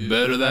liked it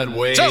better that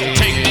way. So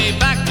take me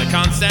back to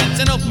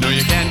Constantinople. No,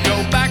 you can't go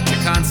back to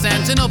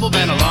Constantinople.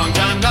 Been a long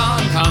time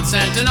gone,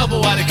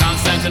 Constantinople. Why did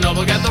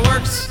Constantinople get the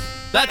works?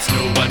 That's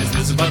nobody's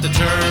business but the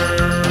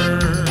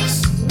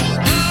Turks.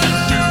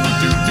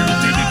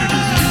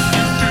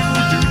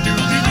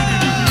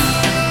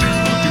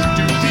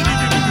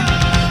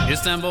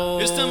 Istanbul.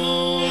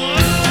 Istanbul.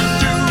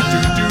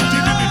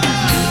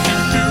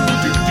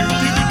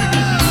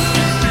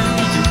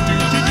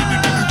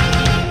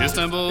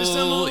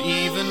 Istanbul,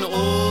 even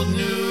old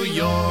New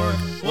York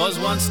was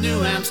once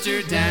New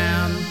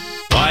Amsterdam.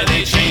 Why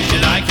they changed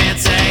it, I can't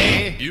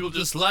say. People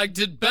just liked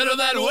it better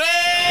that way.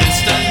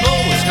 Istanbul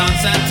was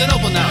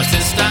Constantinople, now it's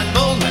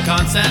Istanbul, not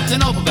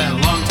Constantinople. Been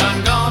a long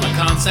time gone,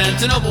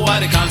 Constantinople. Why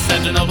did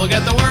Constantinople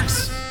get the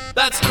works?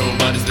 That's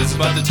nobody's business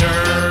but the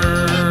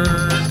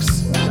Turks.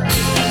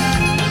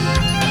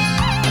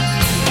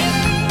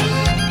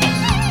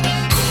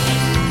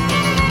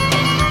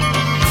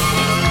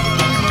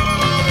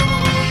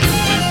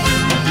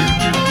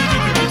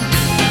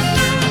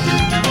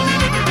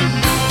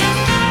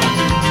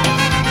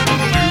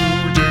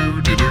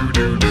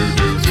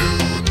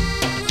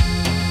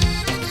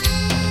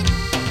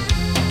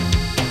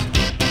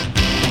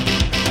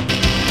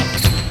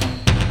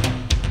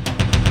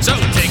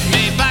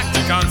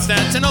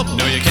 Constantinople.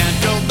 No, you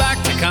can't go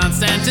back to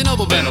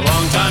Constantinople. Been a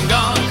long time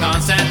gone,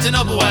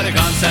 Constantinople. Why did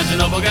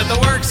Constantinople get the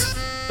works?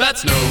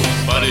 That's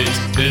nobody's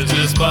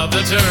business but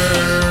the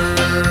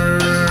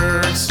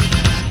Turks.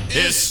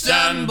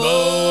 Istanbul.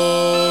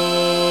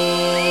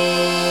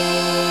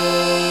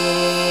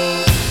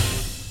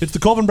 It's the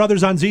Colvin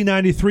Brothers on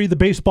Z93, the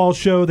baseball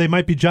show. They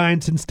might be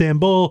giants in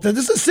Istanbul.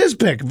 This is his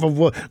pick.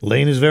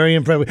 Lane is very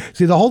impressive.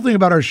 See, the whole thing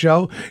about our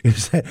show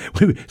is that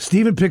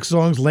Steven picks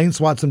songs, Lane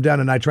swats them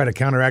down, and I try to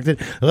counteract it.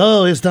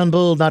 Oh,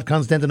 Istanbul, not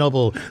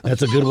Constantinople.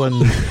 That's a good one.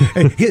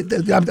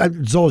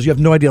 Zols, you have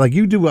no idea. Like,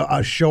 you do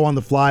a show on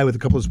the fly with a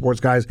couple of sports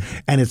guys,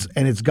 and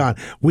it's gone.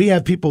 We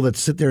have people that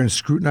sit there and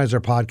scrutinize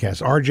our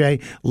podcast.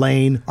 RJ,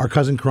 Lane, our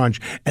cousin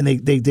Crunch, and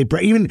they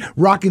even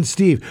Rock and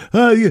Steve.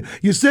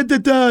 You said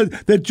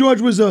that George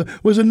was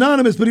was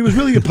anonymous, but he was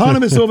really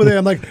eponymous over there.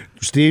 I'm like,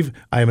 Steve,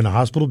 I am in a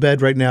hospital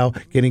bed right now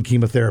getting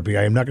chemotherapy.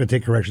 I am not going to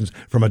take corrections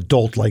from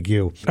adult like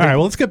you. All right,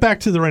 well, let's get back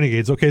to the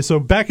Renegades. Okay, so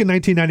back in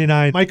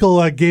 1999,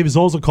 Michael gave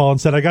Zoles a call and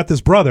said, I got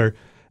this brother,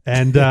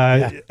 and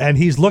and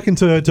he's looking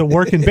to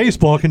work in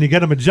baseball. Can you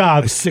get him a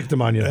job? I sicked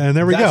him on you. And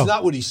there we go. That's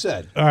not what he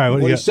said. All right,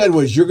 what he said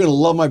was, you're going to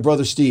love my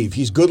brother Steve.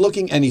 He's good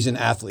looking and he's an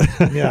athlete.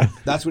 Yeah.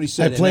 That's what he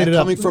said. I played it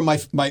coming up. from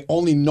my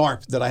only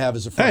NARP that I have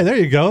as a friend. Hey,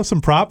 there you go.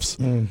 Some props.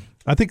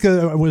 I think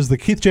it was the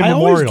Keith J. I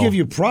Memorial. always give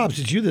you props.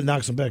 It's you that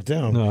knocks them back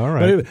down. No, all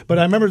right. But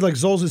I remember like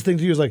Zoles' thing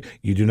to you was like,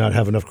 you do not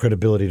have enough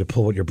credibility to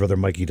pull what your brother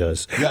Mikey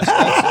does. Yes,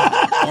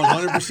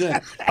 that's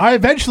 100%. I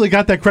eventually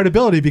got that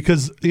credibility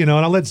because, and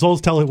I'll let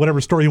Zoles tell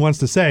whatever story he wants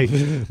to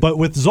say. But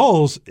with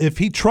Zoles, if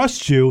he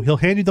trusts you, he'll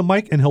hand you the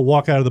mic and he'll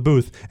walk out of the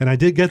booth. And I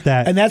did get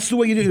that. And that's the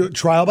way you do it,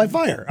 trial by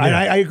fire. Yeah.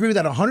 I agree with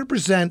that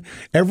 100%.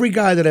 Every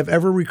guy that I've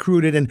ever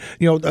recruited, and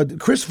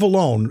Chris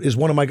Fallone is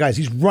one of my guys.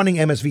 He's running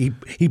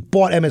MSV. He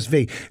bought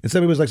MSV. And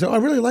somebody was like, I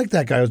really like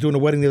that guy. I was doing a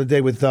wedding the other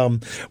day with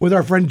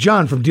our friend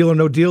John from Deal or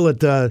No Deal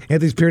at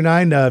Anthony's Pier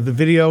 9, the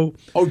video.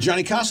 Oh,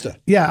 Johnny Costa.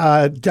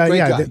 Yeah,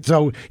 guy.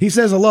 So he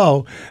says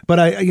hello, but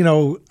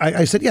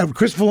I said, yeah,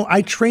 Chris Fallone,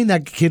 I trained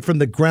that kid from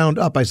the ground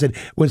up. I said,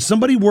 when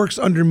somebody works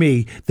under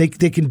me, they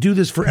can do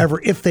this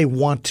forever if they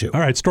want to. All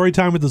right, story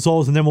time with the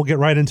Zoles, and then we'll get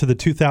right into the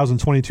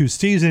 2022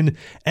 season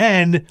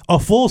and a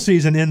full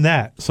season in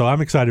that. So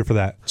I'm excited for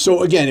that.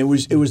 So again, it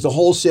was the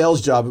whole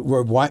sales job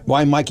where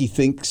why Mikey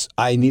thinks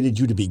I needed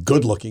you to be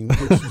good looking. I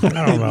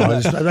don't know.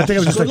 I think I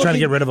was just trying to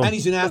get rid of him. And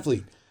he's an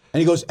athlete. And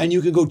he goes, and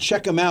you can go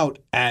check him out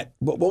at,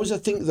 what was that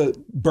thing, the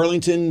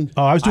Burlington?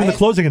 Oh, I was doing the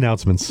closing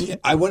announcements. Yeah,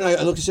 I looked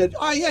and said,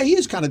 oh, yeah, he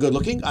is kind of good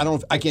looking.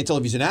 I can't tell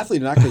if he's an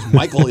athlete or not because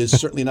Michael is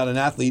certainly not an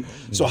athlete.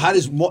 So how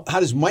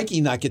does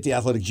Mikey not get the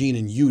athletic gene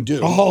and you do?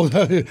 Oh,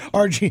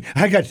 our gene.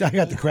 I got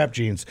the crap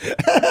genes.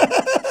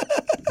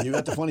 You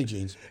got the funny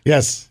genes.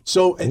 Yes.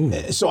 So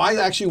I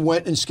actually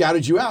went and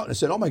scouted you out and I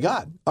said, oh, my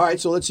God. All right,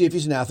 so let's see if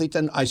he's an athlete.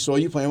 Then I saw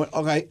you playing. I went,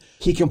 okay,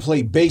 he can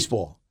play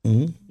baseball.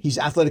 Mm-hmm. He's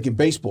athletic in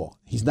baseball.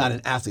 He's not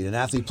an athlete. An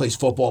athlete plays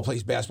football,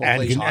 plays basketball,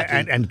 plays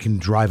hockey. And can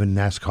drive in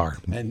NASCAR.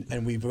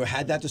 And we've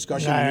had that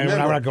discussion. We're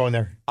not going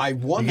there. I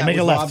won that with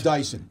Rob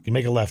Dyson. You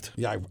make a left.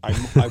 Yeah, I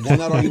won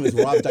that argument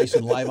with Rob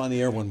Dyson live on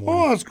the air one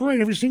morning. Oh, that's great.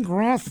 Have you seen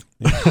Groth?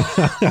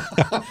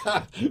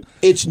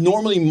 It's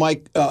normally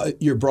Mike,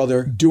 your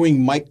brother,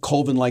 doing Mike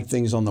Colvin-like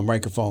things on the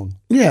microphone.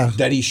 Yeah.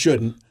 That he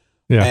shouldn't.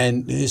 Yeah.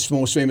 And his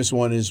most famous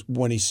one is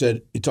when he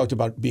talked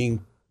about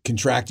being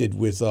contracted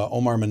with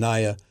Omar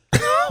Minaya.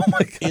 Oh my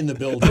God. In the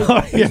building.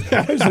 Oh,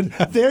 yeah.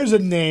 There's a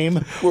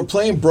name. We're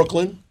playing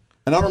Brooklyn,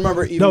 and I don't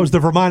remember even. No, it was the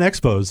Vermont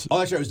Expos. Oh,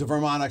 that's right. It was the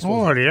Vermont Expos.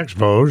 Oh, the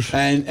Expos.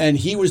 And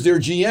he was their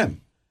GM,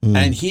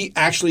 and he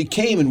actually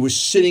came and was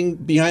sitting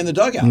behind the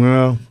dugout.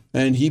 Well,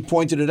 and he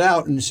pointed it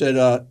out and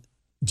said,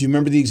 do you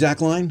remember the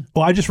exact line?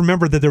 Well, I just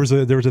remembered that there was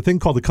a thing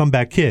called the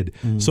Comeback Kid.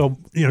 So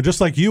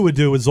just like you would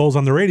do with Zoles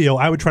on the radio,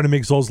 I would try to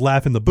make Zoles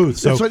laugh in the booth.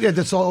 So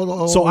that's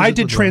all. So I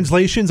did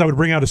translations. I would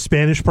bring out a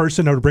Spanish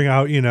person. I would bring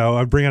out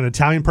I'd bring out an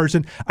Italian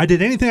person. I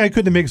did anything I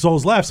could to make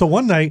Zoles laugh. So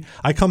one night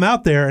I come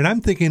out there and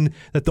I'm thinking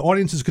that the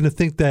audience is going to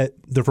think that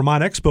the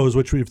Vermont Expos,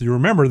 which if you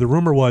remember, the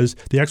rumor was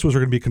the Expos are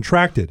going to be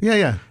contracted.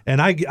 Yeah.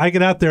 And I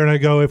get out there and I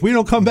go, if we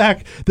don't come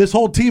back, this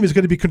whole team is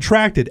going to be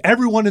contracted.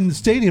 Everyone in the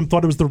stadium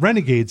thought it was the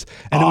Renegades,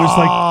 and it was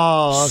like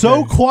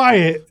so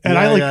quiet, and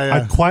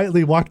I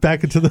quietly walked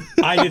back into the.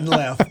 I didn't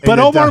laugh, but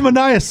Omar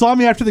Minaya saw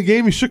me after the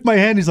game. He shook my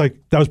hand. He's like,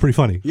 "That was pretty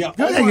funny." Yeah,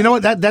 you know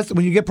what? That's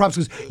when you get props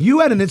because you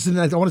had an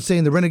incident. I want to say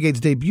in the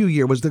Renegades debut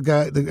year was the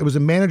guy. It was a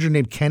manager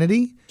named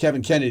Kennedy.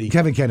 Kevin Kennedy.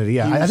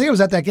 Yeah, I think it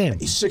was at that game.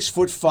 He's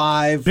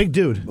 6'5", big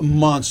dude,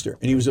 monster,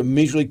 and he was a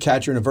major league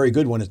catcher and a very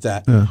good one at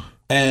that. Yeah.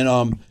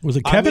 And was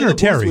it Kevin or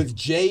Terry? With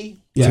Jay.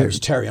 Yeah, it was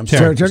Terry. I'm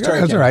sorry. Terry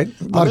that's all right.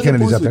 A lot of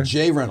Kennedys out there.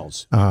 Jay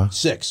Reynolds,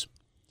 6.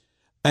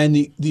 And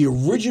the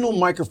original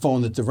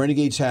microphone that the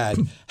Renegades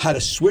had a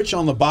switch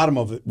on the bottom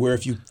of it where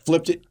if you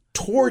flipped it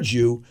towards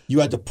you, you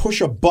had to push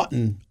a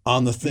button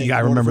on the thing. Yeah, I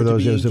remember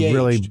those. It was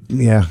really,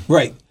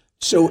 Right.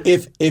 So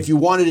if you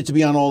wanted it to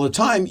be on all the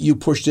time, you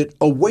pushed it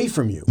away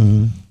from you.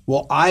 Mm-hmm.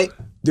 Well,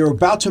 they were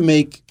about to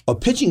make a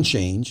pitching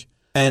change,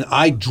 and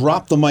I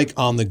dropped the mic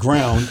on the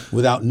ground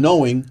without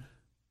knowing.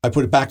 I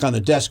put it back on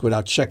the desk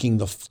without checking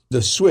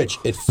the switch.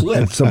 It flipped.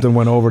 And something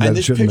went over. And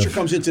this pitcher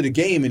comes into the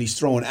game, and he's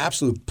throwing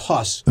absolute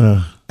pus.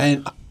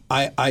 And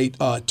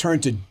I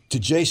turned to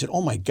Jay and said,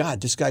 oh, my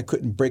God, this guy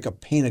couldn't break a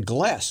pane of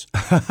glass.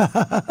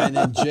 And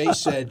then Jay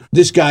said,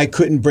 this guy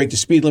couldn't break the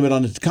speed limit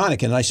on the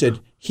Taconic. And I said,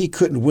 he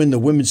couldn't win the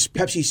women's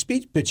Pepsi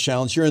Speed Pitch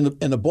Challenge here in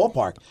the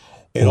ballpark.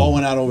 It all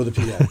went out over the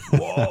PA.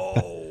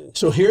 Whoa.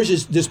 So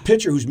here's this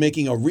pitcher who's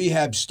making a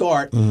rehab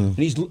start, and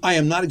I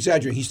am not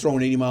exaggerating, he's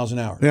throwing 80 miles an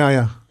hour.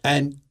 Yeah.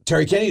 And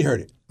Terry Kennedy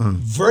heard it.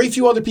 Very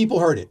few other people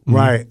heard it.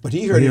 Right. But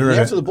he heard it. And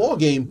after the ball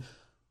game,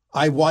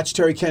 I watched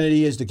Terry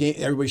Kennedy as the game,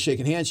 everybody's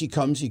shaking hands. He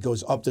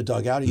goes up the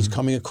dugout. He's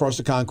coming across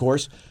the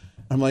concourse.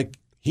 I'm like,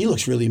 he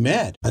looks really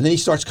mad. And then he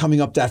starts coming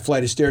up that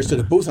flight of stairs to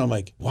the booth, and I'm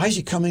like, why is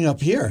he coming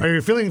up here? Are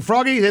you feeling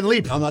froggy? Then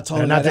leap. I'm not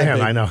telling Not to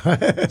him, I know.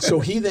 So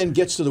he then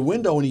gets to the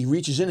window, and he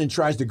reaches in and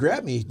tries to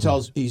grab me.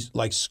 He's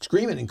like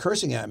screaming and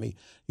cursing at me.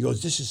 He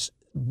goes, this is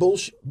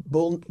bullshit,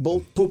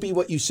 poopy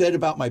what you said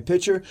about my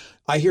pitcher.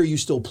 I hear you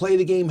still play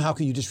the game. How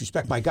can you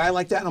disrespect my guy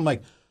like that? And I'm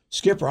like,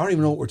 Skipper, I don't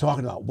even know what we're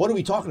talking about. What are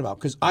we talking about?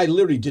 Because I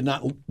literally did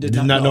not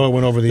know it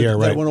went over the air,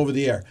 right? It went over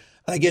the air.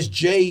 And I guess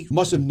Jay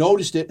must have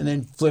noticed it and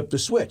then flipped the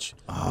switch.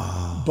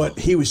 Oh. But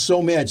he was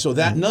so mad. So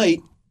that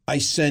night, I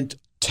sent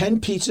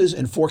 10 pizzas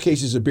and 4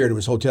 cases of beer to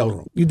his hotel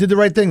room. You did the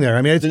right thing there.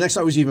 I mean, the next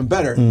night was even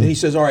better. Then he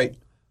says, all right,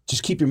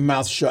 just keep your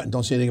mouth shut and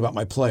don't say anything about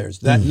my players.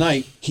 That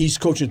night, he's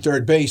coaching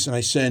third base, and I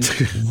send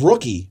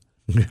Rookie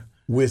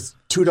with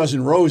 2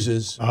 dozen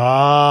roses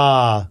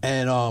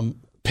and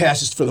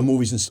passes for the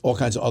movies and all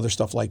kinds of other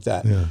stuff like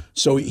that. Yeah.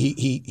 So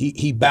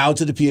he bowed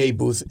to the PA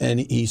booth,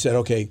 and he said,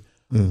 okay,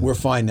 we're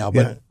fine now.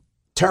 But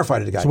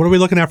terrified of the guy. So what are we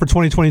looking at for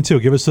 2022?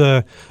 Give us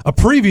a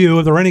preview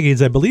of the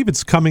Renegades. I believe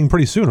it's coming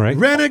pretty soon, right?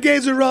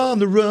 Renegades are on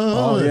the run.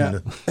 Oh, yeah.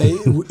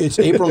 It's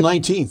April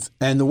 19th.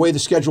 And the way the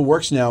schedule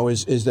works now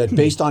is that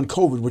based on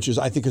COVID, which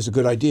I think is a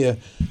good idea,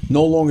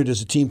 no longer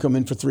does a team come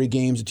in for 3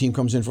 games. A team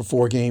comes in for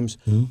 4 games.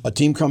 A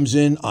team comes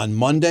in on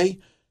Monday.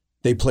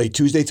 They play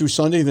Tuesday through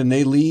Sunday. Then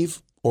they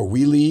leave. Or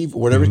we leave,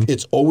 or whatever.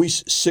 It's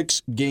always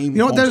 6 games. You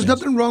know what? There's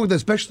nothing wrong with that,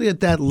 especially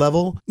at that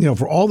level. You know,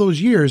 for all those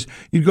years,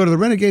 you'd go to the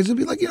Renegades and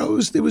be like, you know,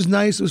 it was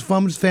nice, it was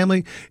fun, it was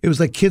family, it was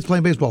like kids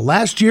playing baseball.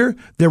 Last year,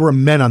 there were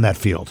men on that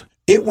field.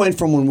 It went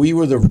from when we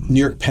were the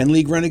New York Penn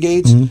League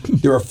Renegades.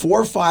 There are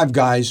 4 or 5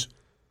 guys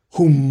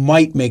who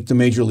might make the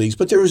major leagues,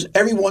 but there was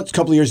every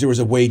couple of years there was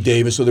a Wade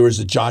Davis, or there was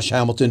a Josh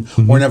Hamilton,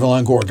 or an Evan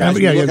Longoria. Guys,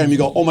 you look at them, you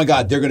go, oh my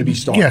God, they're going to be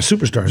stars. Yeah,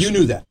 superstars. You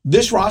knew that.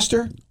 This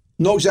roster.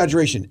 No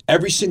exaggeration.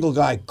 Every single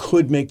guy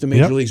could make the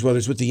major leagues, whether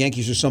it's with the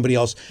Yankees or somebody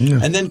else. Yeah.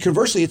 And then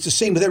conversally, it's the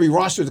same with every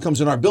roster that comes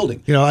in our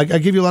building. You know, I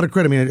give you a lot of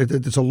credit. I mean,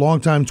 it's a long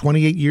time,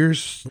 28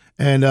 years,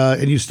 and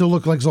you still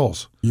look like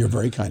Zols. You're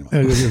very kind.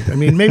 I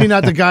mean, maybe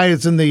not the guy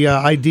that's in the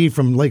ID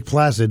from Lake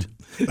Placid.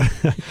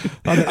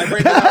 I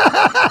break it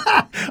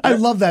out. I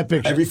love that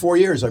picture. Every 4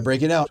 years, I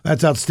break it out.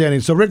 That's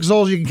outstanding. So Rick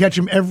Zols, you can catch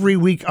him every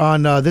week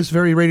on this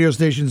very radio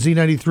station,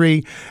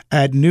 Z93,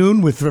 at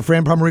noon with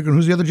Fran Pomerico. And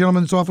who's the other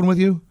gentleman that's often with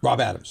you?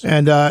 Rob Adams.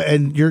 And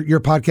your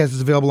podcast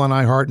is available on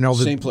iHeart and all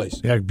the same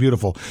place. Yeah,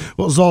 beautiful.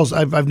 Well, Zols,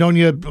 I've known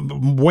you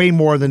way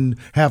more than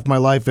half my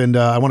life, and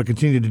I want to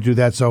continue to do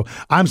that. So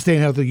I'm staying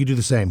healthy. You do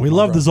the same. We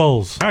love the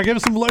Zols. All right, give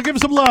us some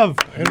love.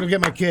 I'm gonna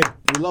get my kid.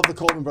 We love the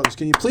Colvin Brothers.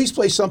 Can you please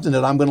play something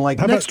that I'm going to like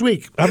next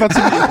week? How about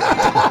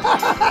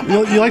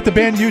some? You like the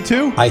band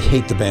U2? I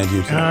hate the band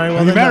U2. All right,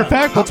 well, as a matter of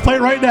fact, let's play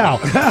it right now.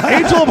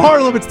 Angel of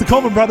Harlem. It's the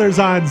Colvin Brothers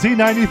on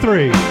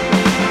Z93.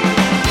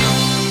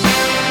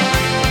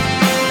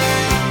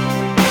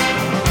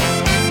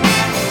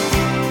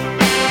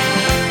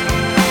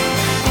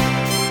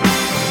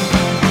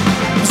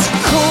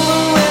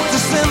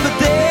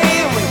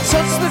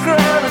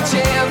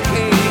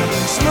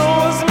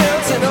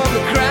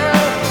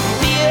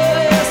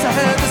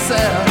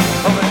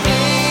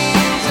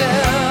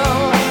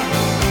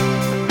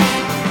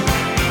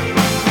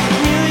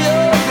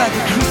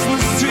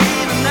 Christmas tree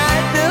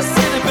tonight, this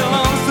city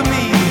belongs to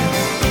me.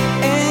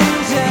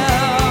 Angel.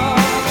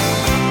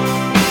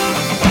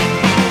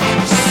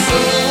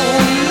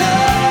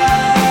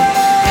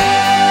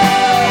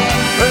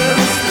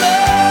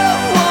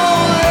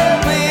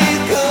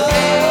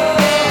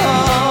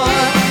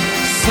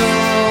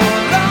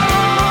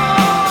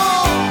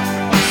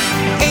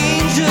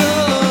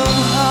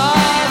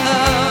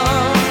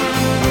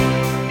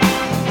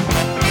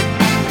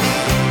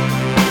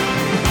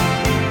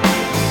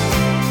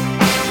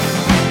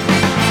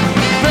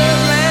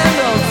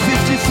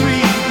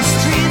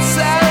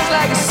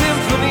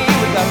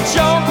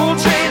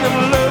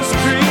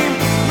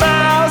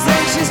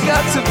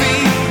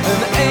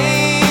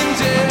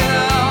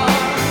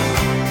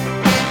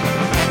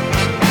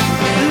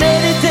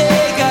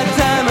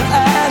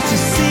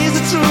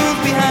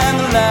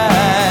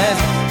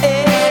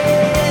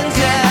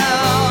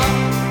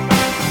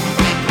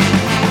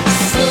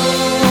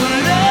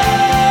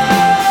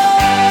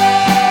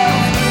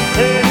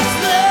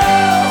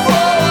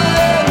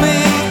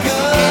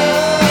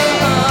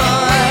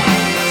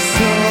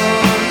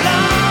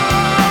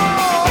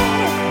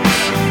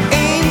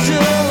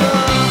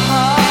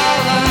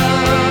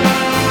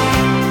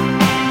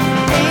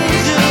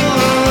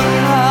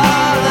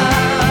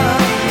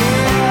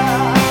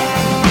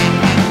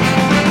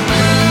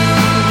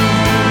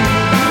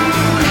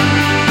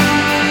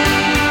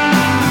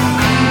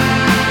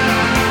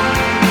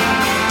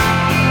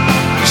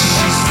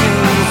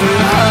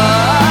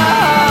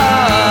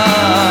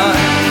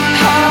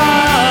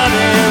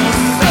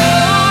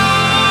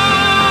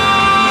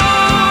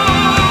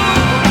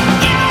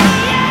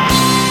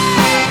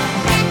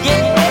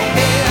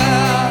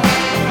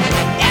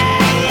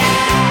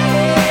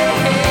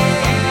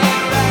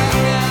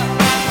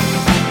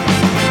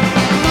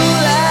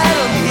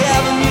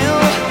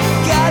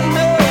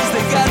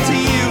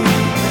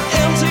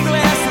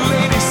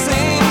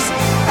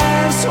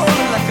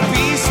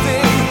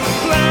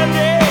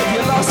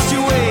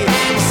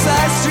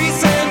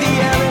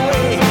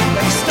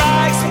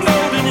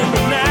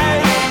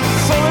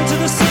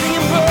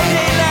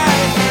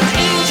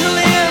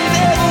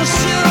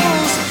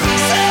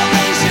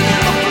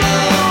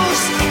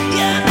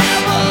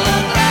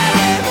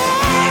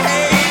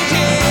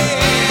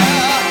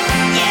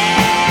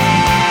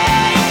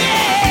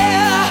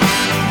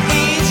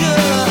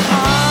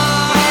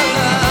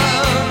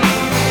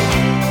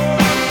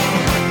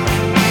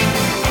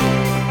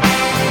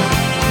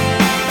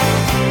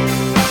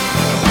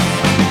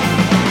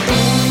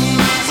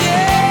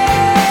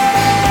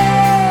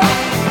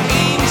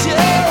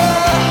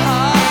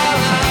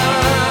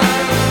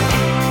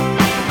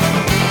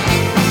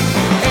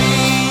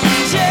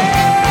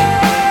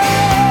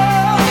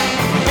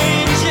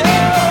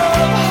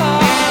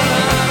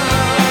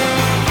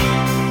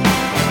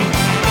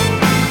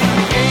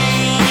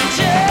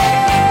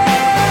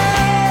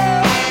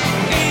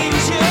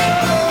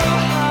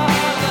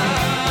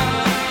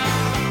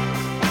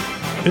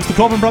 It's the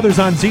Colvin Brothers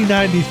on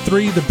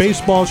Z93, the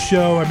baseball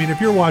show. I mean,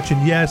 if you're watching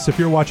Yes, if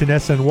you're watching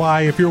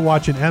SNY, if you're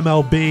watching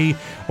MLB,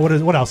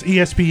 what else?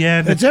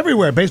 ESPN. It's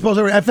everywhere. Baseball's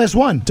everywhere.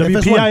 FS1.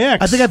 WPIX.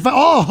 FS1. I think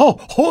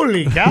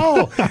holy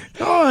cow.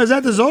 Is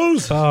that the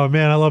Zones? Oh,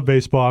 man, I love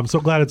baseball. I'm so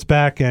glad it's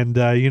back. And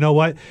you know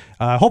what?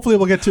 Hopefully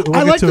we'll get to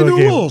I like the new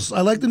game. rules. I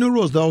like the new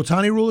rules. The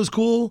Ohtani rule is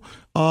cool.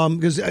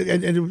 Because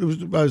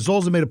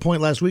Zolza made a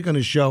point last week on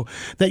his show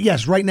that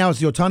yes, right now it's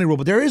the Ohtani rule,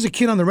 but there is a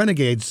kid on the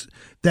Renegades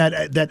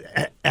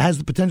that has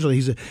the potential.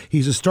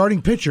 He's a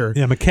starting pitcher.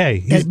 Yeah,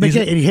 McKay. And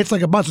he hits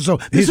like a monster. So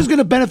this is going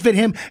to benefit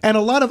him and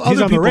a lot of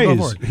other people going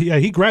forward.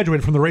 He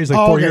graduated from the Rays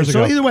 4 years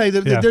ago. So either way,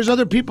 there's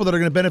other people that are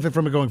going to benefit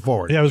from it going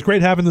forward. Yeah, it was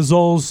great having the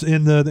Zols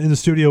in the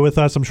studio with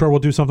us. I'm sure we'll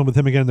do something with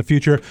him again in the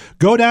future.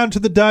 Go down to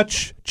the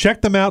Dutch,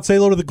 check them out, say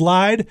hello to the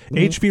Glide,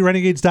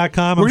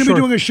 hvrenegades.com. We're going to be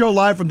doing a show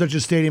live from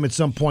Dutchess Stadium at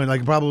some point,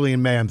 like probably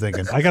in May, I'm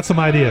thinking. I got some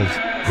ideas.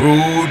 Who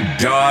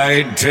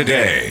died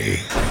today?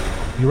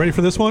 You ready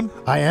for this one?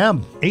 I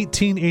am.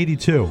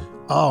 1882.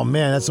 Oh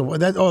man,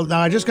 now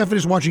I just got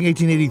finished watching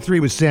 1883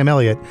 with Sam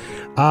Elliott.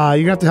 You're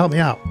gonna have to help me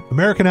out.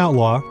 American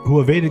outlaw who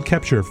evaded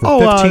capture for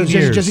 15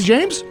 years. Jesse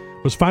James?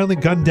 Was finally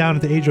gunned down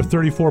at the age of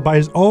 34 by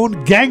his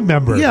own gang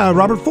member. Yeah,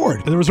 Robert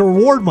Ford. There was a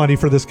reward money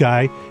for this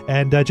guy,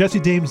 and Jesse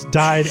James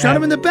died. Shot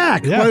him in the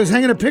back while he was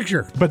hanging a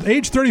picture. But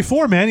age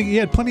 34, man, he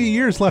had plenty of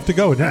years left to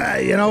go. It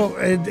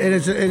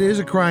is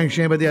a crying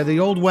shame. But the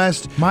Old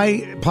West,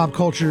 my pop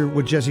culture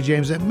with Jesse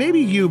James,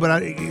 maybe you, but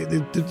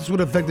this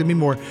would have affected me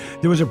more.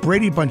 There was a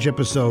Brady Bunch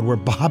episode where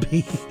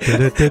Bobby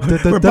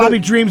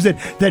dreams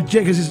that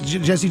because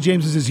Jesse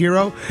James is his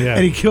hero,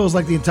 and he kills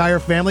like the entire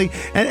family.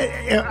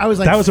 And I was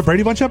like, that was a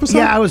Brady Bunch episode.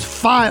 Yeah, I was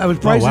 5. I was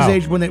Bryce's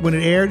age when it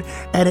aired,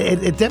 and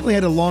it definitely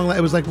had a long. It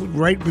was like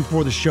right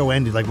before the show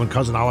ended, like when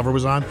Cousin Oliver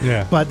was on.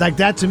 Yeah. But like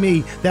that to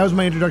me, that was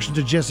my introduction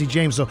to Jesse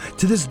James. So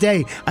to this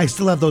day, I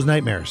still have those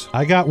nightmares.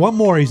 I got one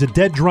more. He's a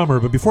dead drummer,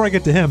 but before I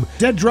get to him,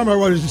 dead drummer.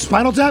 What is it?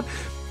 Spinal Tap?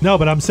 No,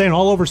 but I'm saying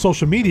all over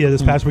social media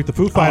this past week, the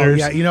Foo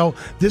Fighters. Oh, yeah,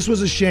 this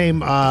was a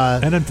shame.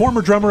 And then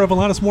former drummer of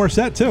Alanis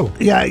Morissette, too.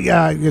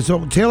 Yeah.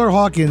 So Taylor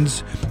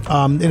Hawkins,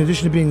 in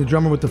addition to being the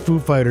drummer with the Foo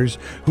Fighters,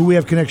 who we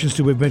have connections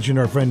to, we've mentioned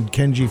our friend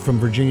Kenji from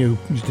Virginia,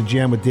 who used to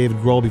jam with David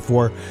Grohl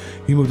before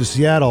he moved to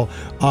Seattle.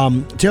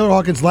 Taylor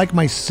Hawkins, like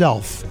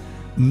myself,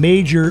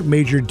 major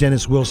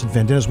Dennis Wilson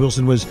fan. Dennis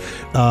Wilson was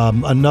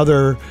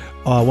another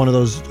one of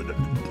those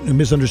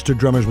misunderstood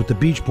drummers with the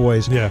Beach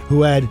Boys,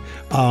 who had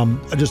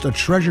just a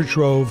treasure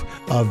trove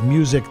of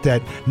music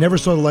that never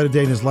saw the light of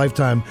day in his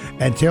lifetime.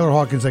 And Taylor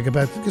Hawkins,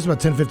 about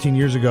 10-15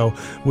 years ago,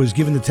 was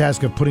given the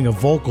task of putting a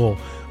vocal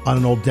on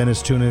an old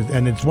Dennis tune,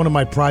 and it's one of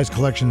my prized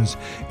collections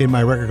in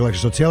my record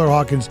collection. So Taylor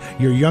Hawkins,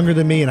 you're younger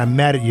than me, and I'm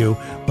mad at you,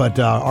 but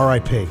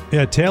R.I.P.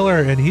 Yeah, Taylor,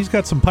 and he's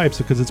got some pipes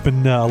because it's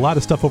been a lot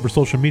of stuff over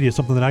social media.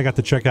 Something that I got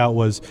to check out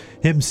was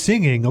him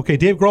singing. Okay,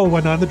 Dave Grohl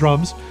went on the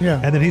drums,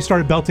 and then he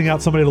started belting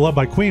out Somebody to Love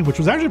by Queen, which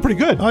was actually pretty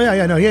good. Oh,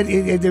 yeah, no,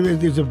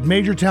 he's a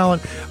major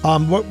talent.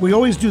 What we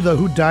always do the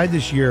Who Died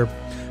This Year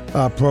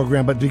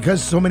program, but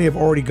because so many have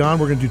already gone,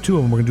 we're going to do 2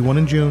 of them. We're going to do one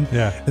in June,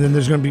 and then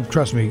there's going to be,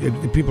 trust me,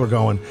 people are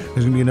going.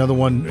 There's going to be another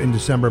one in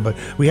December, but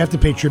we have to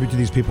pay tribute to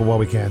these people while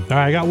we can. All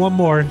right, I got one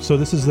more. So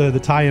this is the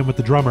tie-in with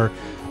the drummer.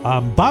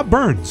 Bob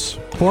Burns,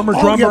 former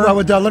drummer. Yeah,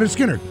 with Leonard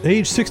Skinner.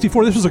 Age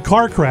 64. This was a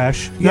car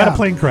crash, not a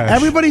plane crash.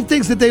 Everybody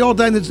thinks that they all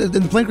died in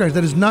the plane crash.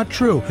 That is not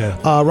true.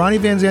 Yeah. Ronnie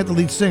Van Zant, the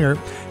lead singer,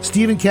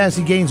 Stephen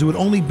Cassie Gaines, who had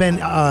only been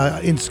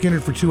in Skinner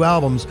for 2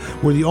 albums,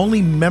 were the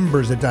only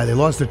members that died. They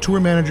lost their tour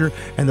manager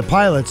and the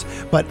pilots,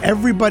 but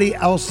everybody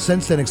else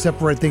since then, except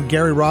for I think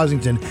Gary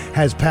Rosington,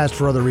 has passed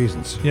for other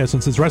reasons. Yeah,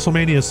 since it's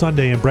WrestleMania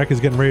Sunday and Breck is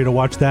getting ready to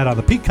watch that on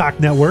the Peacock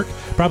Network,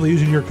 probably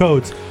using your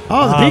codes.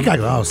 Oh, the Peacock.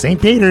 Oh,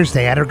 St. Peter's,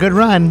 they had a good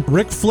run.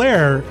 Ric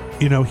Flair,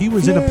 he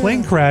was in a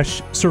plane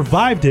crash,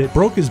 survived it,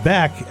 broke his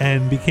back,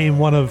 and became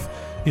one of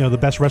the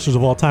best wrestlers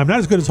of all time. Not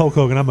as good as Hulk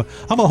Hogan. I'm a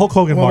Hulk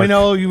Hogan mark. We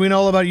know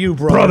all about you,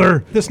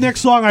 brother. This next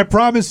song, I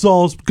promise,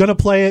 Zol's gonna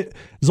play it.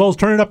 Zol's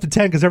turn it up to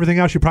 10 because everything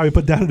else you probably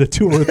put down to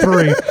 2 or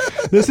 3.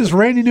 This is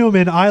Randy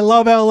Newman. I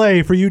Love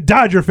L.A. for you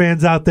Dodger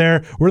fans out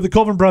there. We're the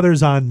Colvin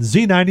Brothers on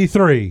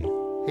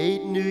Z93.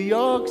 Hate New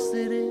York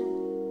City.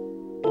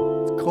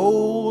 It's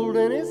cold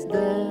and it's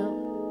damp.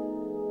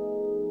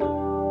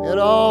 And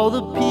all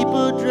the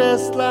people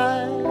dressed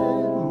like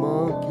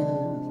monkeys.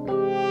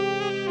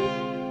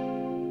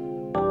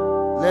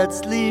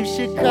 Let's leave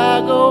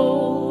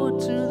Chicago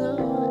to the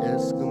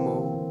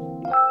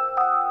Eskimos.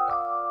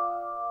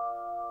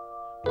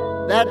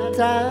 That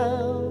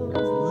town's a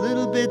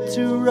little bit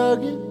too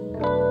rugged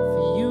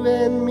for you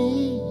and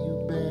me,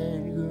 you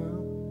bad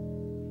girl.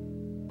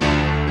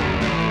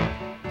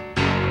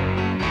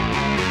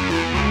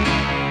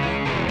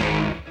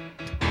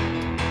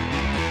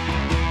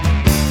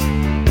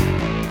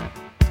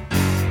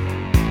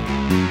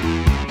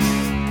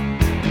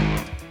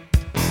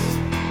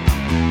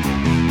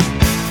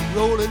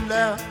 Rolling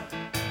down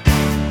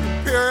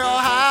Imperial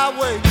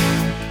Highway,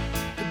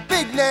 the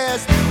big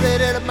nasty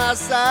red at my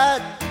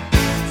side.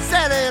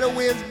 Santa Ana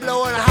winds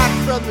blowing hot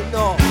from the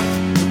north.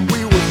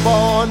 We were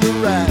born to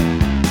ride.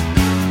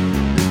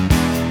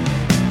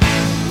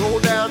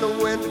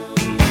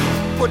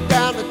 foot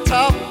down the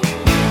top.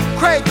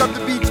 Crank up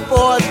the Beach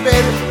Boys,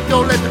 baby.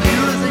 Don't let the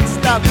music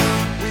stop.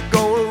 We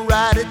gonna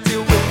ride it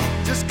till we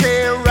just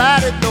can't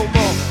ride it no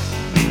more.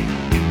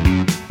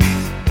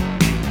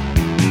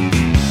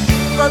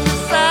 From the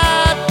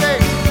side bay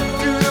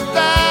to the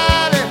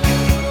valley,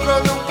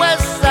 from the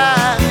west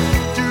side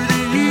to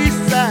the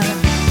east side,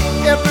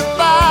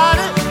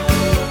 everybody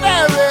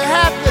very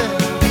happy,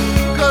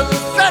 'cause the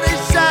sun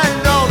is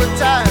shining all the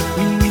time.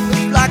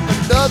 It's like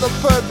another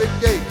perfect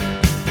day.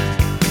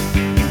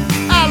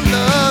 I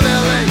love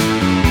LA.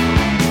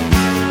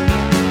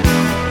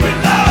 We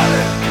love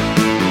it.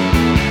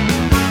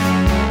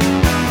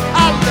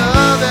 I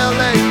love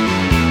LA.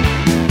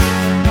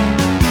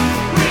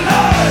 We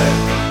love it.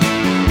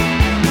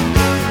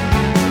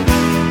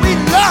 We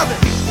love it.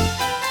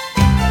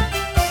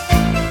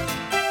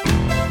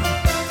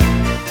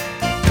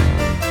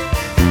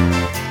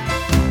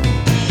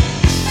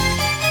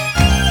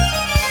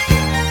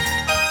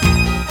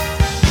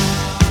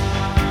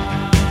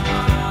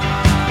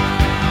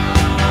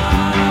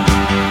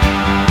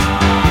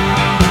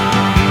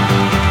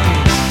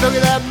 Look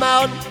at that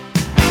mountain.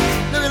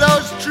 Look at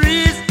those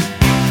trees.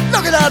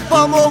 Look at that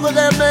bum over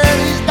there, man.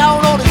 He's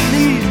down on his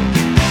knees.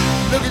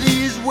 Look at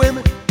these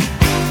women.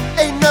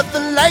 Ain't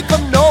nothing like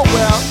them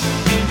nowhere.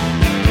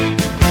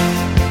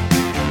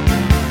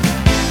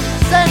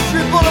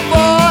 Century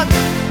Boulevard.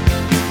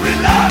 We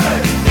love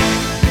it.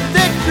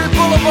 Victory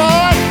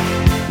Boulevard.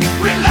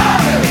 We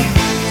love it.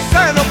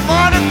 Santa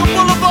Monica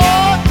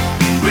Boulevard.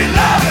 We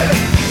love it.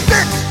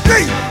 Sixth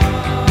Street.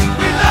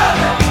 We love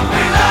it.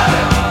 We love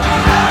it.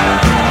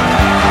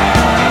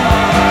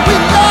 We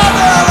love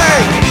LA.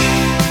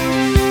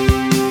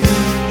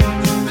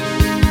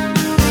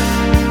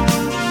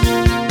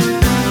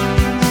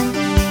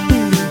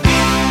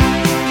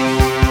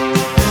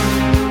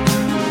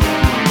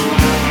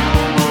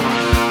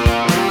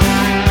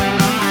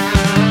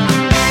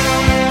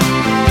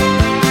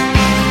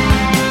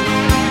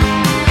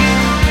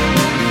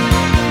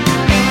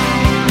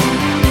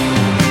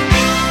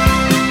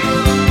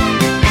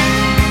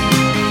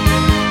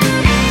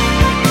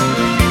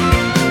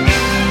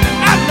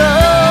 I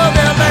love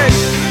LA.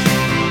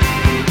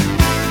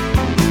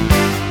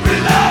 We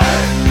love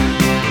it.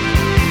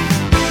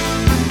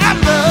 I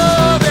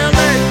love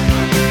LA.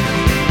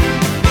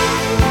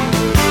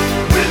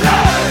 We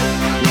love it.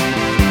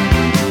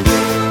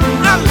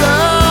 I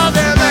love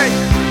LA.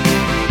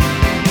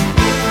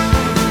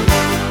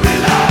 We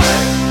love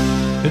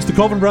it. It's the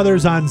Colvin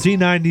Brothers on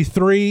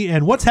Z93.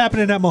 And what's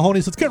happening at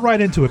Mahoney's? Let's get right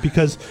into it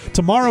because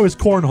tomorrow is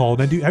cornhole.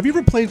 And have you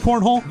ever played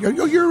cornhole?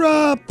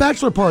 Your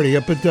bachelor party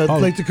up at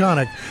Lake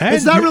Taconic. And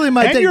It's not really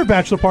my and thing. your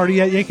bachelor party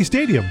at Yankee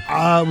Stadium.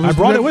 I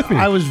brought it with me.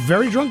 I was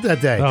very drunk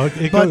that day. Oh,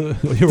 But-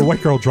 you were a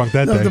white girl drunk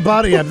that day. The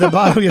bottom,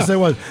 yes, I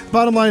was.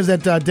 Bottom line is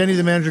that Denny,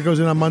 the manager, goes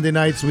in on Monday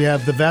nights. We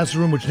have the Vassar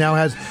Room, which now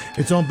has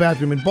its own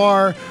bathroom and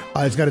bar.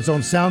 It's got its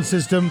own sound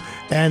system,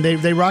 and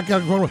they rock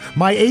out cornhole.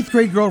 My 8th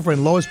grade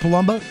girlfriend, Lois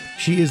Palumba,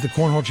 she is the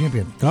cornhole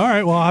champion. All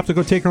right, well, I'll have to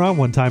go take her on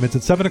one time. It's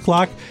at 7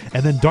 o'clock,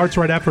 and then darts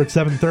right after at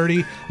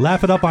 7:30.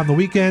 Laugh It Up on the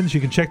weekends. You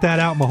can check that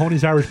out,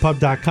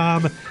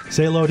 Mahoney'sIrishPub.com.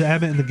 Say hello to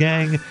Emmett and the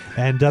gang.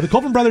 And the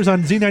Colvin Brothers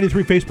on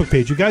Z93 Facebook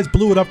page. You guys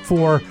blew it up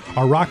for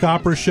our rock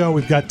opera show.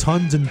 We've got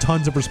tons and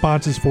tons of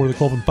responses for the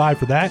Colvin 5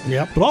 for that.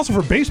 Yep. But also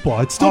for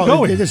baseball. It's still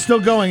going. It's still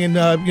going, and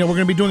we're going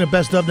to be doing a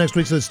best of next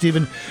week so that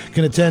Stephen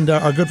can attend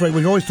our good friend.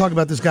 We always talk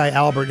about this guy,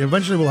 Albert, and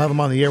eventually we'll have him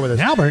on the air with us.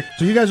 Albert?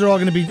 So you guys are all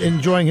going to be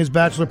enjoying his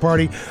bachelor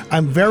party.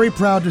 I'm very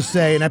proud to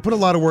say, and I put a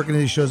lot of work into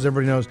these shows,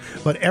 everybody knows,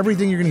 but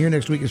everything you're going to hear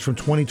next week is from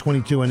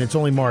 2022, and it's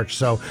only March.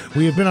 So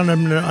we have been on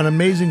an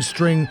amazing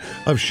string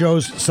of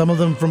shows, some of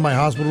them from my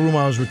hospital room.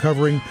 I was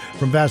recovering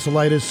from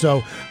vasculitis.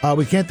 So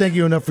we can't thank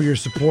you enough for your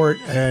support,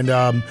 and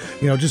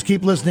just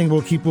keep listening.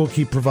 We'll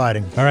keep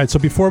providing. All right, so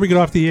before we get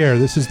off the air,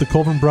 this is the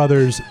Colvin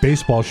Brothers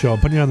baseball show. I'm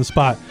putting you on the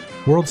spot.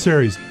 World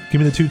Series. Give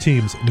me the two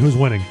teams and who's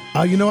winning.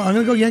 I'm going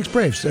to go Yanks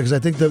Braves because I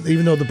think that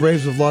even though the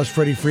Braves have lost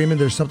Freddie Freeman,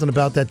 there's something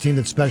about that team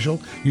that's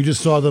special. You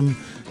just saw them,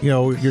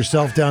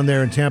 yourself down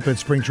there in Tampa at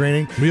spring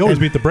training. We always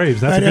beat the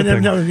Braves. That's a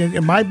good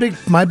thing. My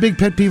big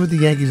pet peeve with the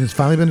Yankees, and it's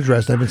finally been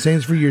addressed. I've been saying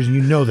this for years, and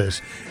you know this,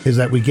 is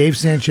that we gave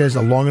Sanchez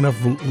a long enough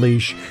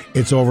leash.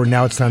 It's over.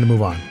 Now it's time to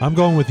move on. I'm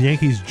going with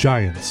Yankees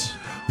Giants.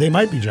 They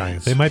might be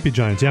Giants.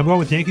 Yeah, I'm going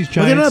with Yankees Giants.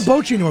 But they're not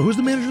Bochy anymore. Who's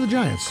the manager of the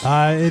Giants?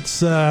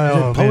 It's is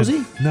it Posey?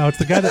 Man. No, it's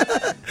the guy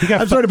that he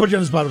got. I'm sorry to put you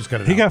on the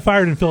spot. He got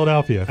fired in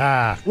Philadelphia.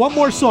 One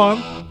more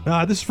song.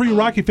 This is for you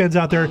Rocky fans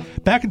out there.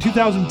 Back in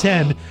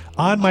 2010,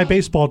 on my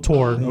baseball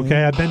tour.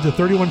 Okay, I've been to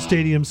 31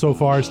 stadiums so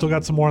far. Still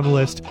got some more on the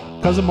list.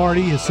 Cousin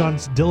Marty, his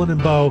sons Dylan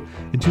and Bo,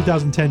 in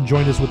 2010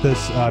 joined us with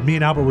this. Me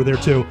and Albert were there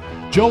too.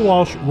 Joe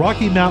Walsh,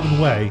 Rocky Mountain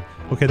Way.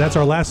 Okay, that's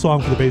our last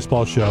song for the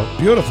baseball show.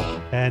 Beautiful.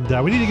 And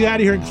we need to get out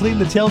of here and clean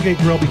the tailgate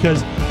grill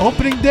because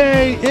opening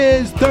day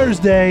is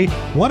Thursday.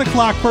 1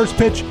 o'clock first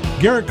pitch.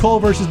 Garrett Cole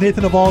versus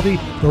Nathan Eovaldi.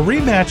 The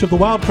rematch of the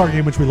wild card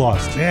game, which we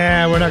lost.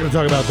 Yeah, we're not going to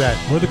talk about that.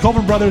 We're the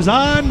Colvin Brothers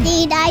on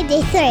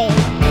Z93.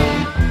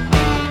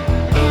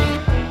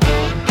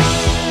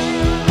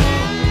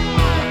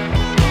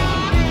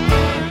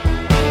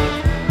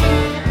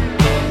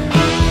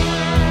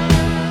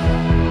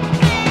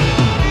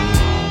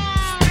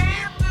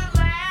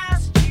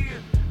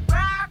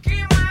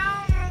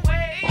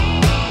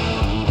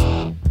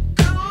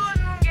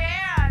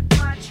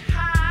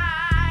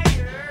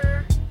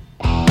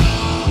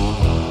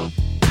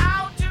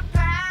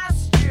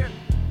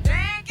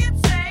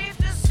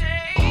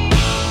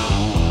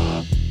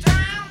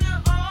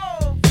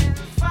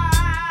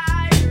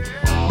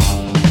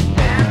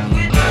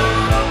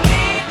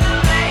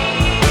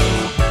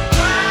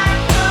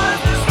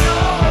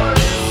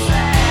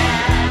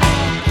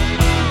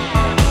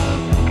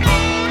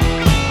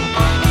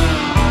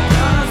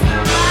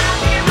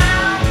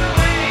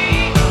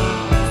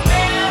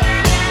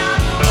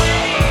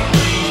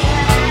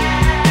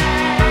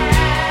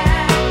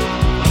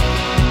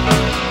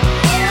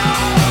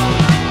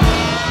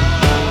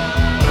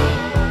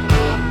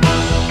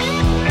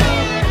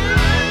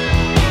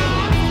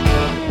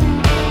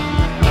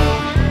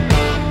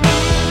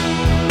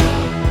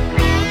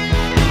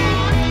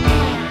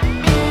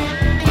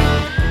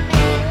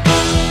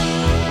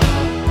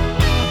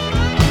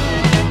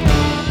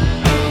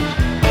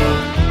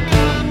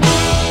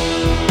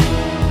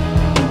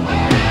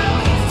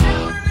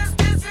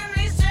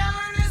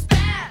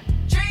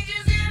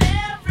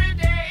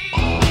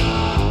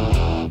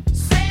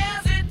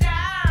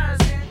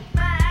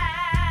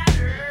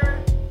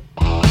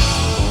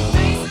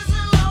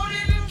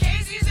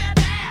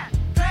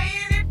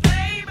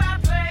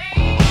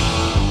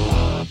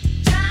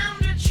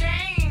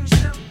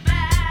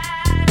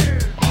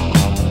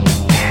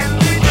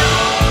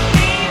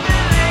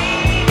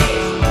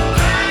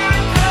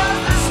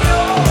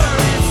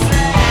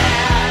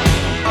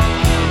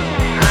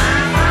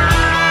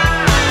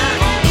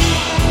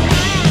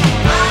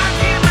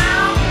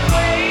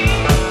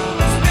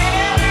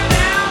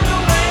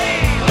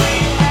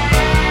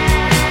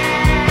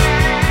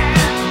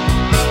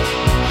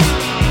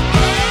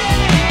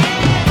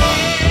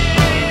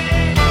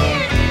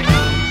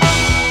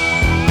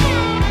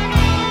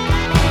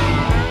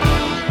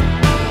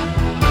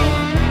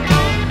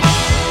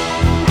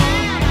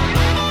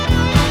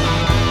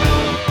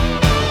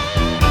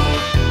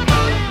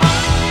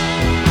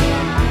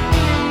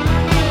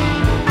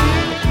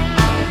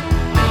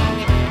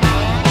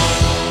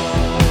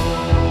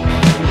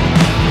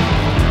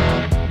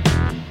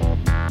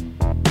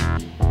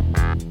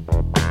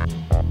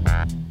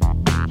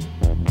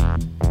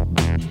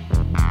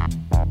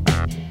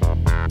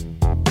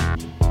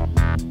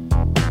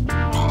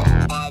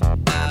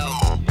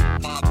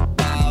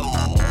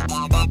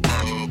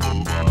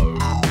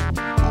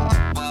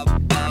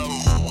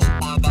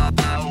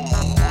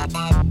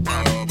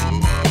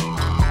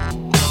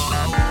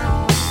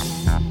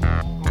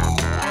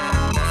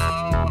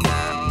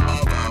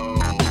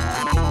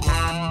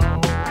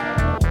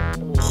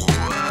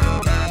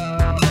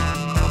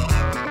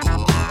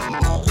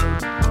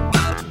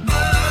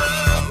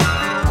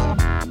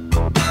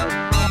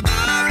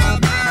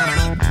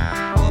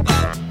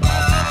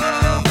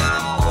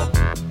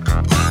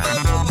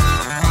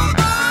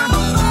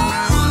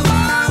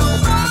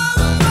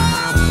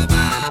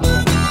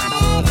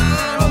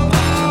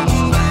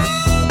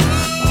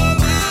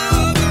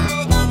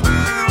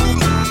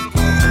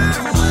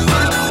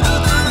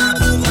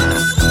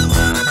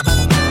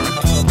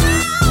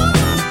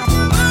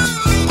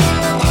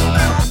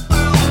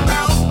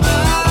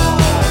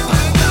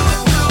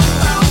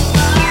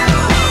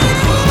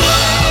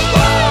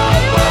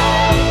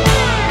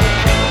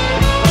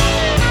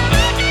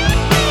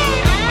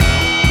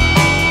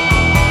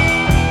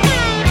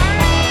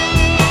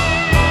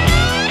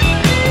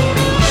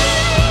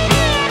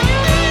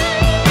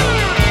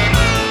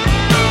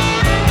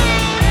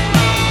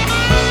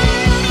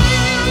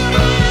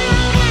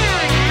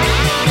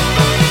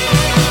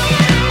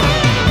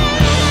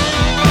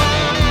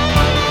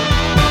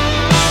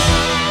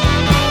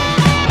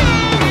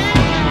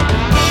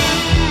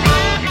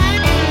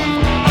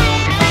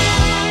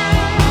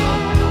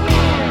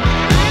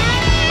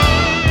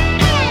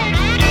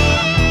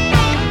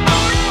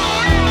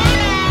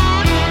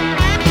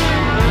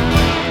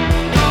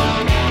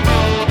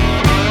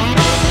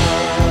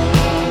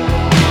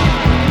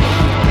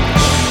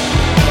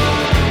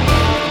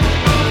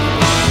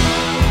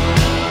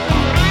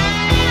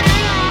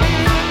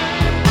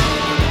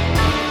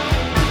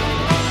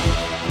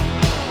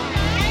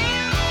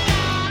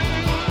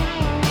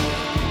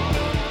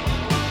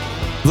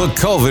 The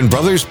Colvin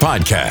Brothers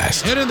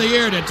Podcast. Hit in the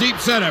air to deep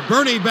center.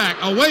 Bernie back,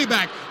 away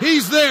back.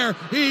 He's there.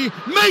 He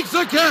makes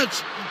the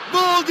catch.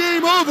 Ball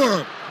game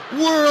over.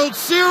 World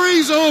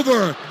Series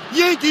over.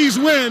 Yankees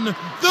win.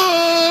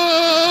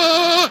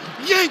 The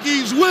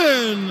Yankees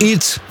win.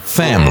 It's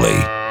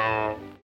family.